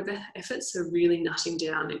collaborative efforts. So really nutting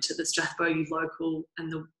down into the Strathbogie Local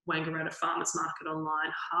and the Wangaratta Farmers Market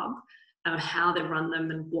Online hub, how they run them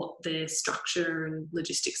and what their structure and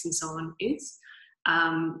logistics and so on is.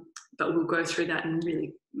 But we'll go through that in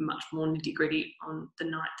really much more nitty gritty on the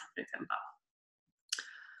 9th of November.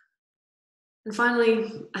 And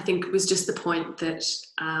finally, I think it was just the point that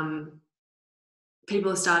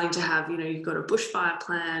people are starting to have, you know, you've got a bushfire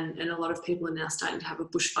plan, and a lot of people are now starting to have a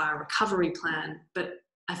bushfire recovery plan. But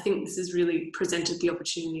I think this has really presented the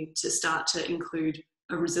opportunity to start to include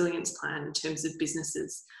a resilience plan in terms of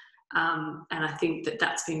businesses. And I think that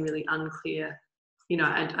that's been really unclear you know,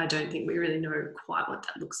 I don't think we really know quite what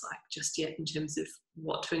that looks like just yet in terms of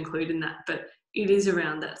what to include in that. But it is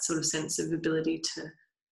around that sort of sense of ability to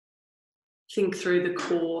think through the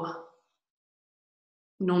core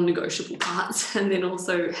non-negotiable parts, and then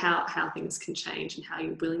also how things can change and how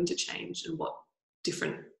you're willing to change, and what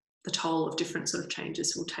the toll of different sort of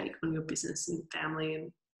changes will take on your business and family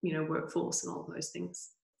and, you know, workforce and all of those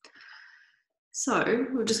things. So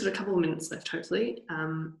we've just got a couple of minutes left, hopefully,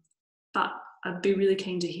 but I'd be really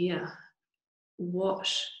keen to hear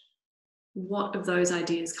what of those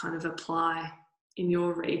ideas kind of apply in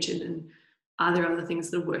your region, and are there other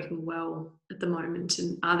things that are working well at the moment,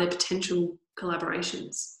 and are there potential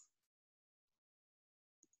collaborations?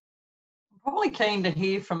 I'm probably keen to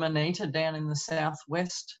hear from Anita down in the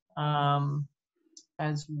southwest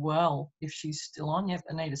as well, if she's still on. Yep,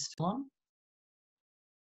 Anita's still on.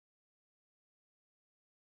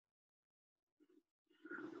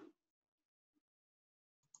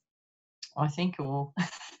 I think, or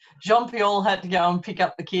Jean-Pierre had to go and pick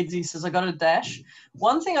up the kids. He says, I got a dash.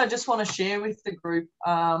 One thing I just want to share with the group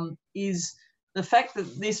is the fact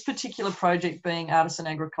that this particular project, being artisan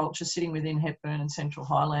agriculture, sitting within Hepburn and Central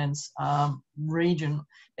Highlands region,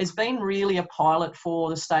 has been really a pilot for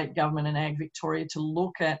the state government and Ag Victoria to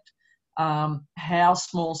look at how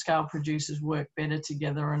small-scale producers work better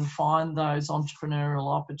together and find those entrepreneurial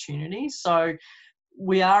opportunities. So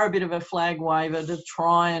we are a bit of a flag waver to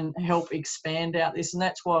try and help expand out this, and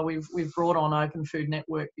that's why we've brought on Open Food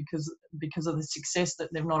Network, because of the success that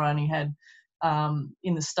they've not only had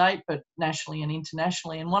in the state but nationally and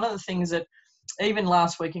internationally. And one of the things that even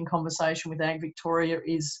last week in conversation with Ag Victoria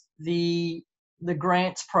is the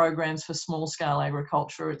grants programs for small scale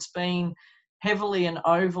agriculture. It's been heavily and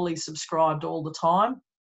overly subscribed all the time.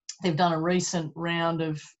 They've done a recent round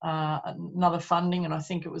of another funding, and I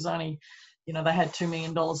think it was only, you know, they had $2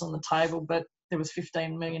 million on the table, but there was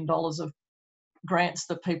 $15 million of grants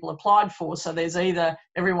that people applied for. So there's either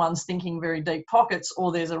everyone's thinking very deep pockets,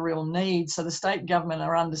 or there's a real need. So the state government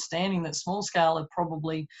are understanding that small scale are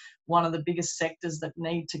probably one of the biggest sectors that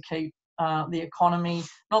need to keep the economy.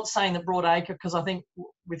 Not saying that broadacre, because I think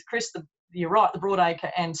with Chris, you're right, the broadacre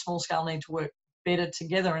and small scale need to work better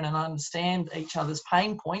together and understand each other's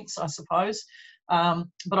pain points, I suppose.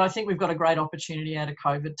 But I think we've got a great opportunity out of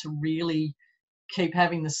COVID to really keep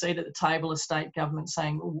having the seat at the table of state government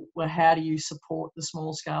saying, well, how do you support the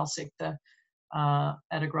small scale sector at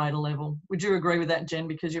a greater level? Would you agree with that, Jen?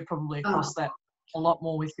 Because you're probably across that a lot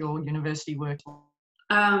more with your university work.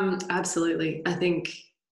 Absolutely. I think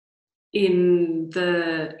in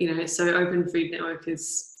the, you know, so Open Food Network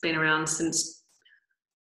has been around since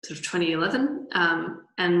sort of 2011,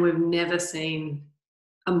 and we've never seen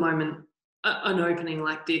an opening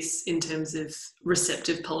like this in terms of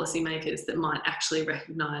receptive policymakers that might actually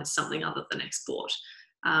recognise something other than export.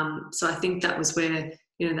 So I think that was where,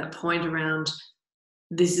 you know, that point around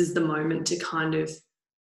this is the moment to kind of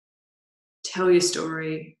tell your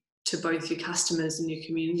story to both your customers and your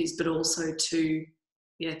communities, but also to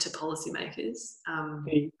policymakers.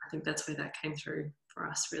 I think that's where that came through for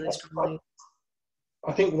us really strongly.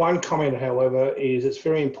 I think one comment, however, is it's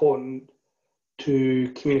very important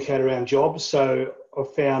to communicate around jobs. So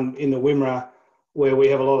I've found in the Wimmera, where we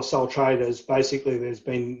have a lot of sole traders, basically there's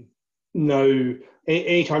been no,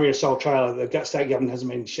 anytime you're a sole trader, the state government hasn't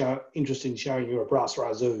been interested in showing you a brass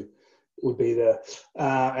razoo, would be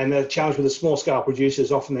and the challenge with the small scale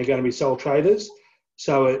producers, often they're going to be sole traders.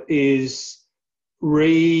 So it is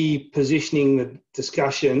repositioning the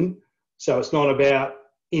discussion. So it's not about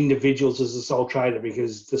individuals as a sole trader,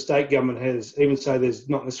 because the state government has, even so there's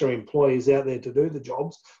not necessarily employees out there to do the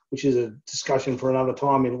jobs, which is a discussion for another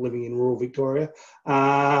time in living in rural Victoria.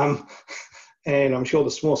 And I'm sure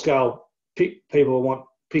the small scale people who want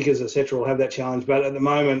pickers, etc., will have that challenge. But at the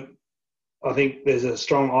moment, I think there's a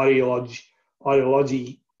strong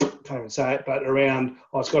ideology, can't even say it, but around,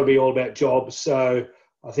 it's got to be all about jobs. So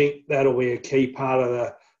I think that'll be a key part of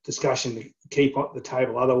the discussion to keep at the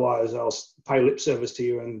table. Otherwise, I'll pay lip service to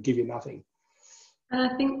you and give you nothing. And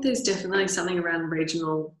I think there's definitely something around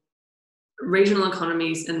regional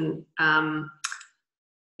economies and,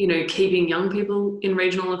 you know, keeping young people in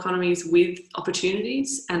regional economies with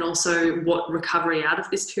opportunities, and also what recovery out of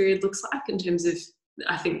this period looks like in terms of,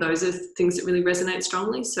 I think those are things that really resonate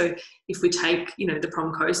strongly. So if we take, you know, the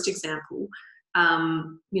Prom Coast example,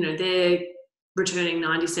 you know, they're returning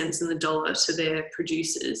 90 cents in the dollar to their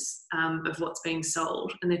producers of what's being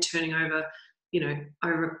sold, and they're turning over, you know,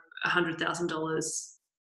 over $100,000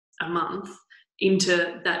 a month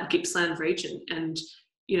into that Gippsland region. And,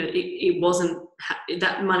 you know, it wasn't,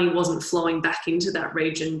 that money wasn't flowing back into that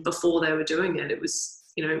region before they were doing it. It was,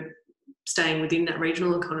 you know, staying within that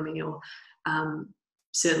regional economy, or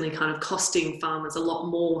certainly kind of costing farmers a lot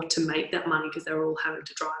more to make that money because they're all having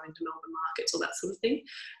to drive into Melbourne markets or that sort of thing.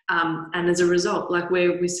 And as a result, like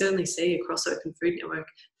we certainly see across Open Food Network,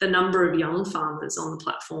 the number of young farmers on the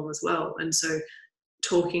platform as well. And so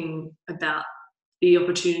talking about the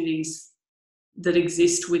opportunities that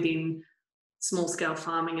exist within small scale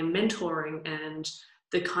farming and mentoring, and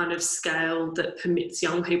the kind of scale that permits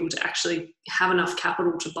young people to actually have enough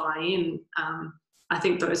capital to buy in, I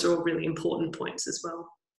think those are all really important points as well.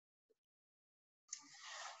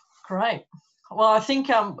 Great. Well, I think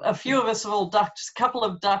a few of us have all ducked, a couple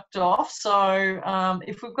have ducked off. So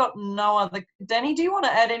if we've got no other, Danny, do you want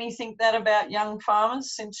to add anything that about young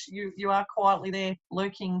farmers, since you are quietly there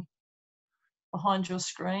lurking behind your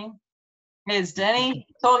screen? Here's Danny,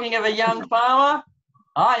 talking of a young farmer.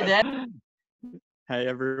 Hi, Danny. Hey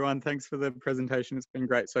everyone, thanks for the presentation. It's been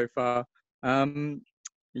great so far.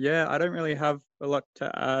 Yeah, I don't really have a lot to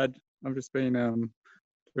add. I've just been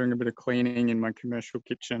doing a bit of cleaning in my commercial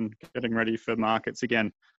kitchen, getting ready for markets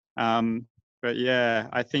again. But yeah,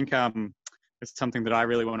 I think it's something that I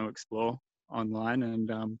really want to explore online, and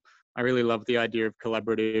I really love the idea of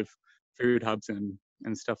collaborative food hubs and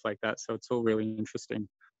stuff like that. So it's all really interesting.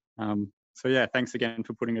 So yeah, thanks again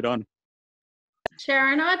for putting it on.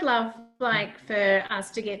 Sharon, I'd love for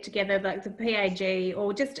us to get together, like the PAG,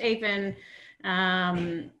 or just even,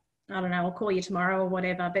 I don't know, I'll call you tomorrow or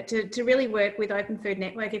whatever, but to really work with Open Food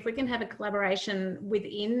Network, if we can have a collaboration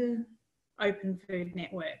within Open Food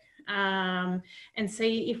Network, and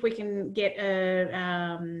see if we can get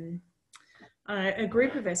a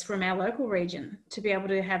group of us from our local region to be able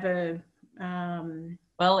to have a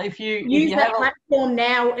well, if you use that platform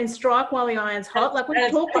now and strike while the iron's hot. Like,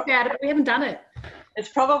 we've talked about it, but we haven't done it. It's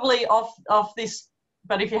probably off this,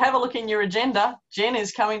 but if you have a look in your agenda, Jen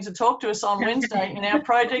is coming to talk to us on Wednesday in our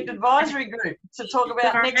project advisory group to talk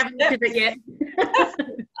about next steps.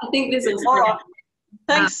 I think this is all right.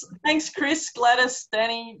 Thanks, Chris, Gladys,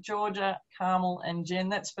 Danny, Georgia, Carmel, and Jen.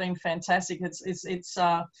 That's been fantastic. It's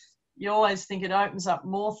you always think it opens up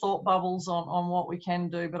more thought bubbles on what we can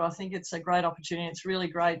do, but I think it's a great opportunity. It's really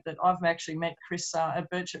great that I've actually met Chris at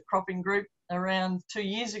Birchip Cropping Group around 2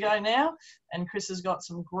 years ago now, and Chris has got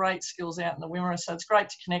some great skills out in the Wimmera, so it's great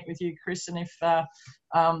to connect with you, Chris. And if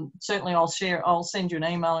certainly I'll send you an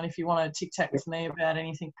email, and if you want to tic-tac with me about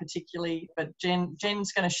anything particularly, but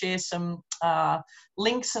Jen's going to share some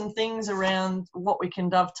links and things around what we can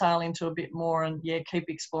dovetail into a bit more, and yeah, keep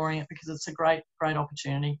exploring it because it's a great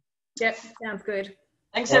opportunity. Yep, sounds good.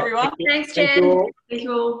 Thanks everyone. Thanks, Jen. Thank you all. Thank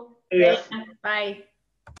you all. Yeah. Bye.